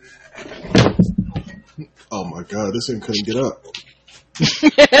 Oh my god, this thing couldn't get up.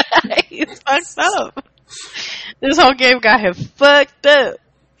 He's fucked up. This whole game got him fucked up.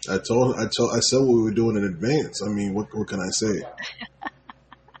 I said what we were doing in advance. I mean, what can I say?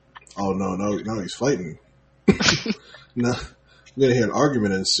 Oh no, now he's fighting. No, we're gonna hear an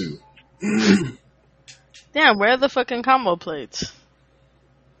argument ensue. Damn, where are the fucking combo plates?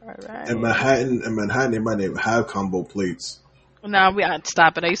 Alright. In Manhattan, they might even have combo plates. Nah, we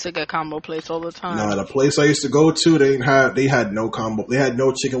stop it. I used to get combo plates all the time. Nah, the place I used to go to, they had no combo. They had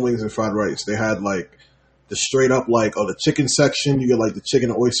no chicken wings and fried rice. They had like the straight up the chicken section. You get like the chicken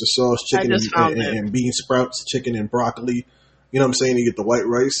and oyster sauce, chicken and bean sprouts, chicken and broccoli. You know what I'm saying? You get the white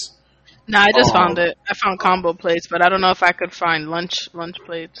rice. No, I just found it. I found combo plates, but I don't know if I could find lunch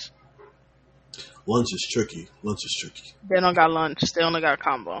plates. Lunch is tricky. They don't got lunch. They only got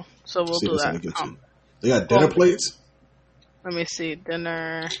combo. So we'll do that. They got dinner plates? Let me see.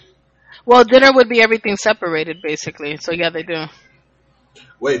 Dinner. Well, dinner would be everything separated, basically. So yeah, they do.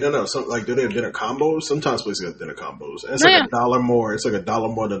 Wait, no. Do they have dinner combos? Sometimes places have dinner combos. And it's $1 more. It's like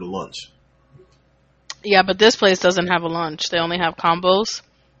 $1 more than a lunch. Yeah, but this place doesn't have a lunch. They only have combos.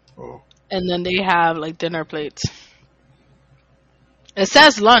 Oh. And then they have like dinner plates. It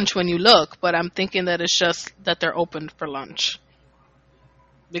says lunch when you look, but I'm thinking that it's just that they're open for lunch.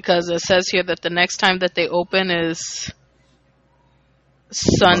 Because it says here that the next time that they open is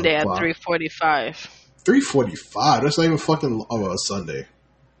Sunday at 3:45. 3:45? That's not even fucking a Sunday.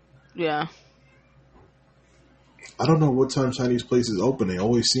 Yeah. I don't know what time Chinese places open. They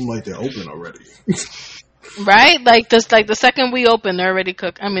always seem like they're open already. Right? Like the second we open, they're already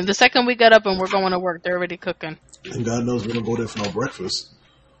cooking. I mean, the second we get up and we're going to work, they're already cooking. And God knows we don't go there for no breakfast.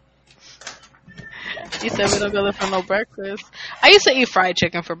 You said we don't go there for no breakfast. I used to eat fried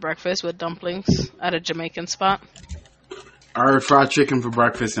chicken for breakfast with dumplings at a Jamaican spot. I heard fried chicken for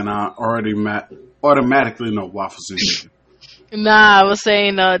breakfast, and I already automatically know waffles and chicken. Nah, I was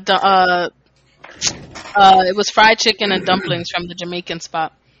saying it was fried chicken and dumplings from the Jamaican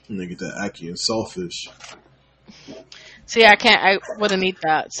spot. And they get that ackee and saltfish. See, I wouldn't eat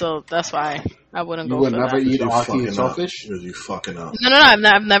that, so that's why I wouldn't go for that. You would never eat ackee and saltfish? Because you fucking up. No,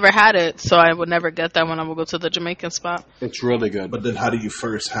 I've never had it, so I would never get that when I would go to the Jamaican spot. It's really good. But then how do you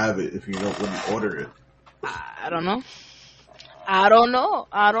first have it if you wouldn't order it? I don't know. I don't know,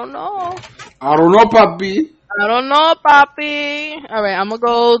 papi. I don't know, papi. All right, I'm going to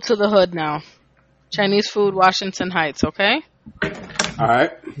go to the hood now. Chinese food, Washington Heights, okay? All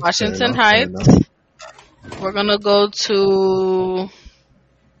right. Washington Heights. We're going to go to...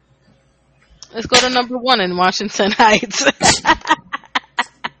 Let's go to number 1 in Washington Heights.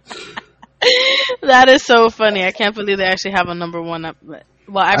 That is so funny. I can't believe they actually have a number 1 up.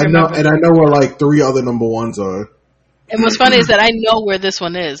 Well, I remember. I know where like 3 other number 1s are. And what's funny is that I know where this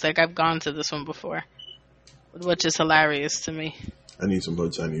one is. Like, I've gone to this one before, which is hilarious to me. I need some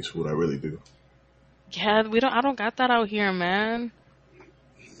good Chinese food. I really do. Yeah, I don't got that out here, man.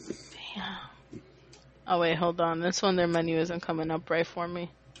 Damn. Oh wait, hold on. This one, their menu isn't coming up right for me.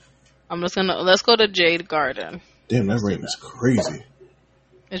 Let's go to Jade Garden. Damn, that rain is crazy.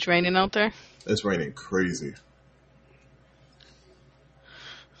 It's raining out there? It's raining crazy.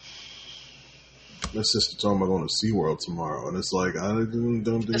 My sister told me I'm going to SeaWorld tomorrow, and it's like, I don't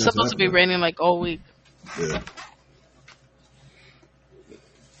think it's supposed to be raining like all week. Yeah.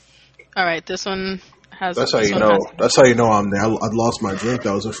 All right, this one has... That's how you know. That's how you know I'm there. I lost my drink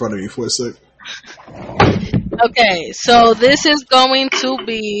that was in front of me for a sec. Okay, so this is going to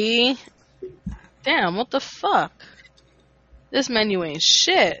be... Damn, what the fuck? This menu ain't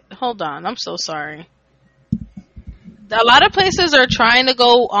shit. Hold on, I'm so sorry. A lot of places are trying to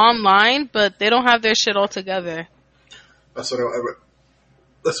go online, but they don't have their shit all together. That's why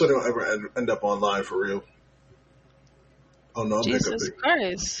they don't ever end up online for real. Oh no, I'm Jesus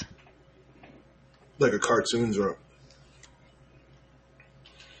Christ. Like a cartoon drunk.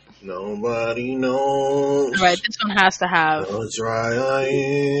 Nobody knows. All right, this one has to have. How dry I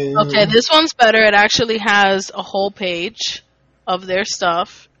am. Okay, this one's better. It actually has a whole page of their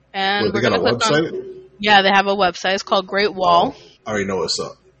stuff, and we're gonna click on. Yeah, they have a website. It's called Great Wall. Oh, I already know what's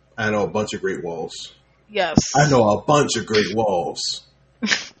up. I know a bunch of Great Walls. Yes. I know a bunch of Great Walls.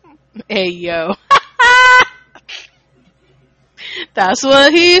 Hey, yo. That's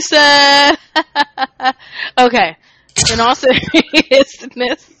what he said. Okay. In all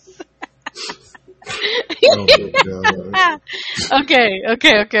seriousness.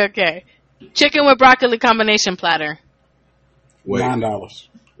 Okay. Chicken with broccoli combination platter. Wait. $9.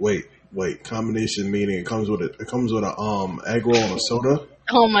 Wait. Combination meaning it comes with a egg roll and a soda?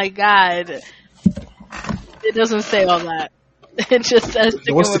 Oh my god. It doesn't say all that. It just says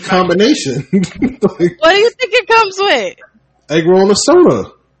chicken. What's the combination? What do you think it comes with? Egg roll and a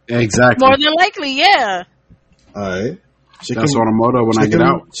soda. Exactly. More than likely, yeah. Alright. That's what I'm order when I get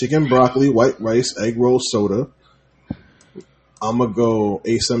out. Chicken, broccoli, white rice, egg roll, soda. I'm gonna go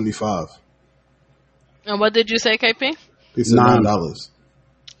 $8.75. And what did you say, KP? He said $9.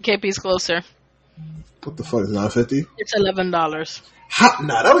 KP's closer. What the fuck is $9.50? It's $11.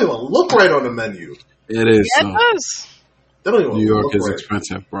 Nah, that don't even look right on the menu. It is. Yeah, it does. That don't even New York look is right.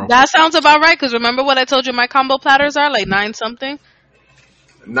 expensive, bro. That sounds about right, because remember what I told you my combo platters are? Like 9 something?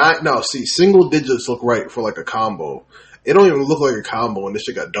 See, single digits look right for like a combo. It don't even look like a combo and this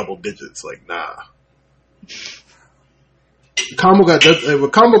shit got double digits. Like, nah. Combo got if a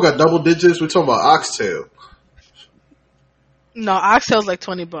combo got double digits. We're talking about oxtail. No, oxtail's like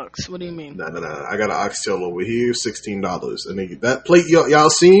 $20. What do you mean? No. I got an oxtail over here, $16, and then that plate y'all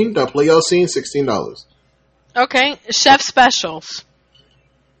seen? That plate y'all seen? $16. Okay, chef specials.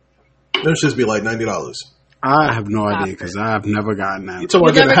 That should be like $90. I have no idea because I've never gotten that. You talking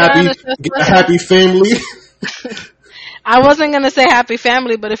about get a happy family? I wasn't gonna say happy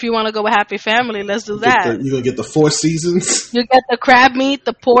family, but if you want to go with happy family, let's do that. You're gonna get the 4 seasons. You get the crab meat,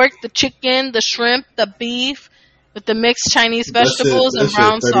 the pork, the chicken, the shrimp, the beef, with the mixed Chinese vegetables and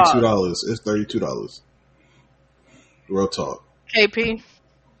brown sauce. $32. It's $32. Real talk. KP.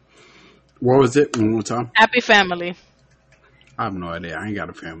 What was it? One more time. Happy family. I have no idea. I ain't got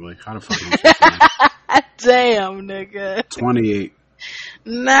a family. How the fuck? Damn, nigga. 28.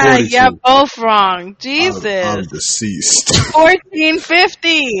 Nah, 42. you're both wrong. Jesus. I'm deceased.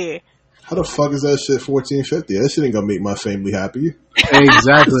 $14.50. How the fuck is that shit $14.50? That shit ain't gonna make my family happy.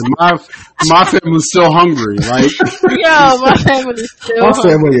 Exactly. My family's still hungry. Like, Yo, my family's still my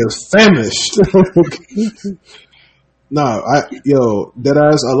family is famished. Nah,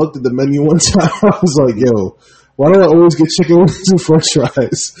 deadass. I looked at the menu one time. I was like, yo, why do I always get chicken wings and French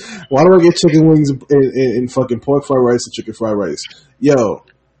fries? Why do I get chicken wings and fucking pork fried rice and chicken fried rice? Yo,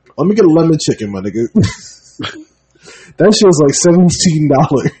 let me get a lemon chicken, my nigga. That shit was like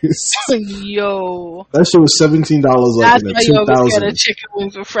 $17. Yo. That shit was $17 like in the 2000s. You always get a chicken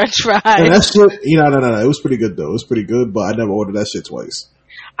wings with French fries. And that shit, no. It was pretty good though. It was pretty good, but I never ordered that shit twice.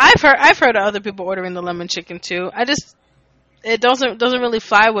 I've heard of other people ordering the lemon chicken too. It doesn't really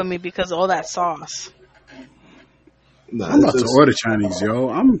fly with me because of all that sauce. Nah, I'm about to order Chinese, yo.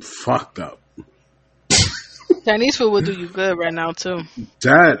 I'm fucked up. Chinese food will do you good right now too.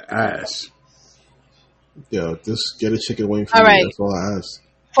 That ass. Yo, just get a chicken wing for all me. right. That's all I ask.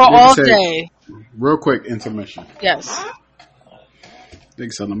 For all day. Real quick intermission. Yes.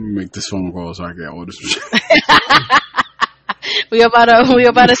 Think so. Let me make this phone call so I can order some shit. We about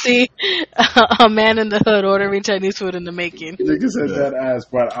to see a man in the hood ordering Chinese food in the making. Nigga said that ass,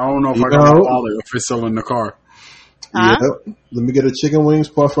 but I don't know if I got my wallet or if it's still in the car. Huh? Yeah. Let me get a chicken wings,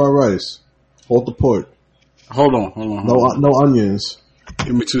 pot fried rice. Hold the port. Hold on. No onions.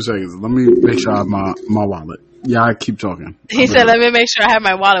 Give me 2 seconds. Let me make sure I have my wallet. Yeah, I keep talking. He said, let me make sure I have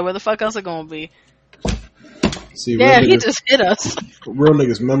my wallet. Where the fuck else it gonna be? See, yeah, he just hit us. Real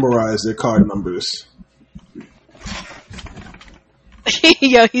niggas memorize their card numbers.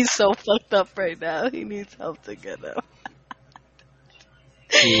 Yo, he's so fucked up right now. He needs help to get up.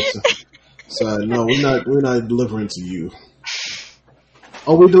 So no, we're not delivering to you.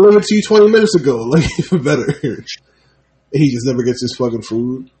 Oh, we delivered to you 20 minutes ago. Like, even better. He just never gets his fucking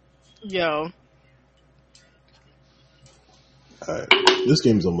food. Yo. Alright. This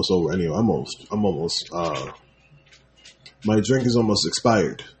game's almost over anyway. I'm almost my drink is almost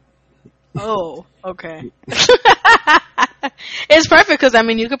expired. Oh, okay. It's perfect because, I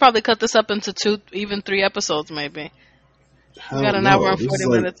mean, you could probably cut this up into 2, even 3 episodes maybe. We got an hour and 40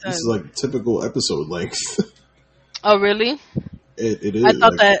 minutes in. This is like typical episode length. Oh, really? It is. I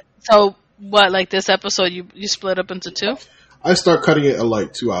thought that, so what, like this episode you split up into 2? I start cutting it at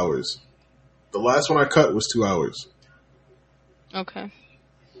like 2 hours. The last one I cut was 2 hours. Okay.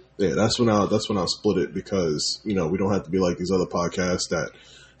 Yeah, that's when I'll split it because, we don't have to be like these other podcasts that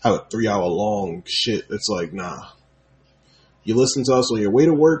have a 3-hour long shit. It's like, nah. You listen to us on your way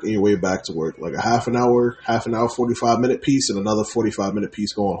to work and your way back to work. Like a half an hour, 45-minute piece and another 45-minute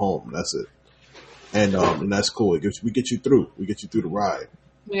piece going home. That's it. And that's cool. We get you through. We get you through the ride.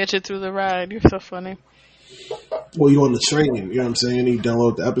 We get you through the ride. You're so funny. Well, you're on the train, you know what I'm saying? You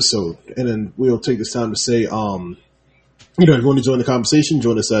download the episode. And then we'll take this time to say, if you want to join the conversation,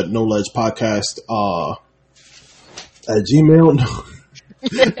 join us at No Ledge Podcast at Gmail.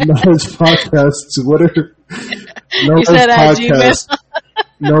 No Ledge Podcast Twitter. No you said at Podcast. Gmail.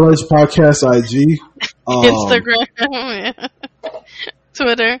 No Ledge Podcast IG. Instagram.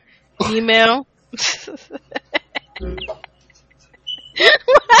 Twitter. Email. Why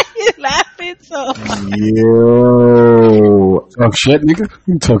are you laughing so hard? Yo. Talk shit, nigga.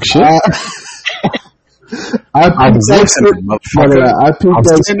 You talk shit. I picked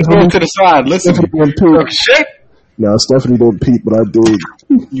that to the side. Listen, talk shit. No, Stephanie didn't peep, but I did.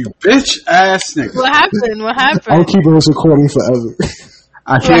 You bitch ass nigga. What happened? I'm keeping this recording forever.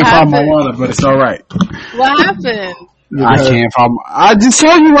 I can't find my wallet, but it's alright. What happened? I can't find I just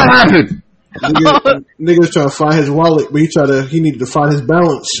told you what happened. Nigga was trying to find his wallet, but he needed to find his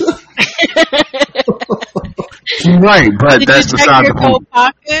balance. Right, but Did that's you beside check the your point.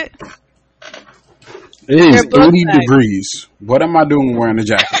 pocket? It is Your book 80 bag. degrees. What am I doing wearing a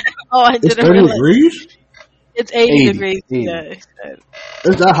jacket? Oh, I It's didn't 30 realize. degrees? It's 80 80. degrees 80. today.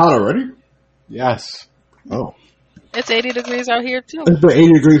 Is that hot already? Yes. Oh. It's 80 degrees out here too. It's been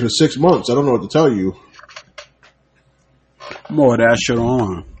 80 degrees for 6 months. I don't know what to tell you. More of that shit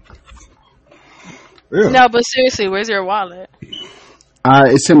on. Yeah. No, but seriously, where's your wallet?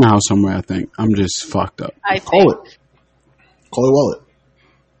 It's in the house somewhere, I think. I'm just fucked up. I Call think. it. Call it wallet.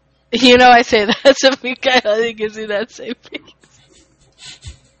 You know, I say that to Mikael. He gives you that same face.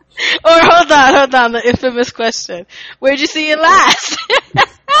 Or hold on. The infamous question: where'd you see it last?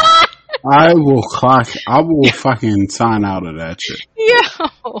 I will fucking sign out of that shit.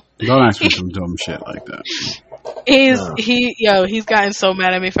 Yo, Don't ask me some dumb shit like that. he's gotten so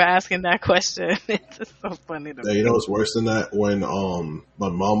mad at me for asking that question. It's just so funny to Yeah, me. you know what's worse than that? When my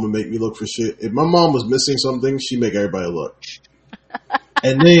mom would make me look for shit. If my mom was missing something, she'd make everybody look.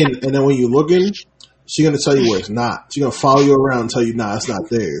 And then when you're looking, she's gonna tell you where it's not. She's gonna follow you around and tell you, nah, it's not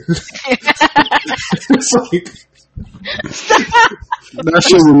there. It's like, That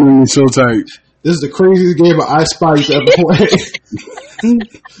shit would make me so tight. this is the craziest game of I Spy you ever play.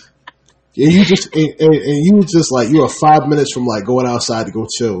 And you just like, you are 5 minutes from like going outside to go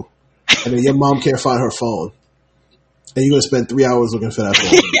chill, and then your mom can't find her phone, and you're gonna spend 3 hours looking for that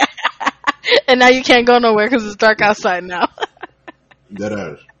phone. And now you can't go nowhere because it's dark outside now. That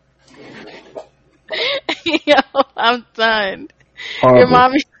ass. Yo, I'm done. Horrible. Your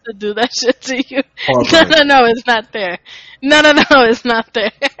mom used to do that shit to you. Horrible. No, it's not there. No, it's not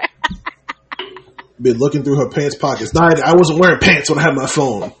there. Been looking through her pants pockets. Nah, I wasn't wearing pants when I had my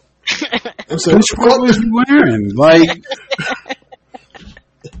phone. I'm saying, What was you wearing? Like,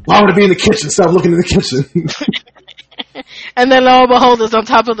 why would it be in the kitchen? Stop looking in the kitchen. And then lo and behold, it's on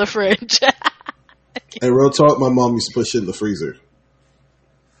top of the fridge. Hey, real talk, my mom used to put shit in the freezer.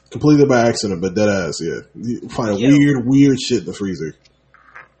 Completely by accident, but dead ass, yeah. You find weird shit in the freezer.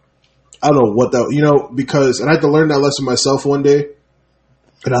 I don't know what that, because, and I had to learn that lesson myself one day,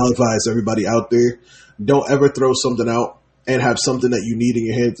 and I'll advise everybody out there, don't ever throw something out and have something that you need in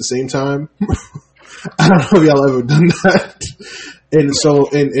your hand at the same time. I don't know if y'all ever done that. And so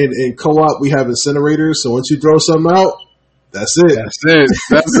in co-op, we have incinerators, so once you throw something out, that's it.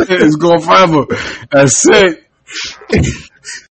 that's it. It's going forever. That's it.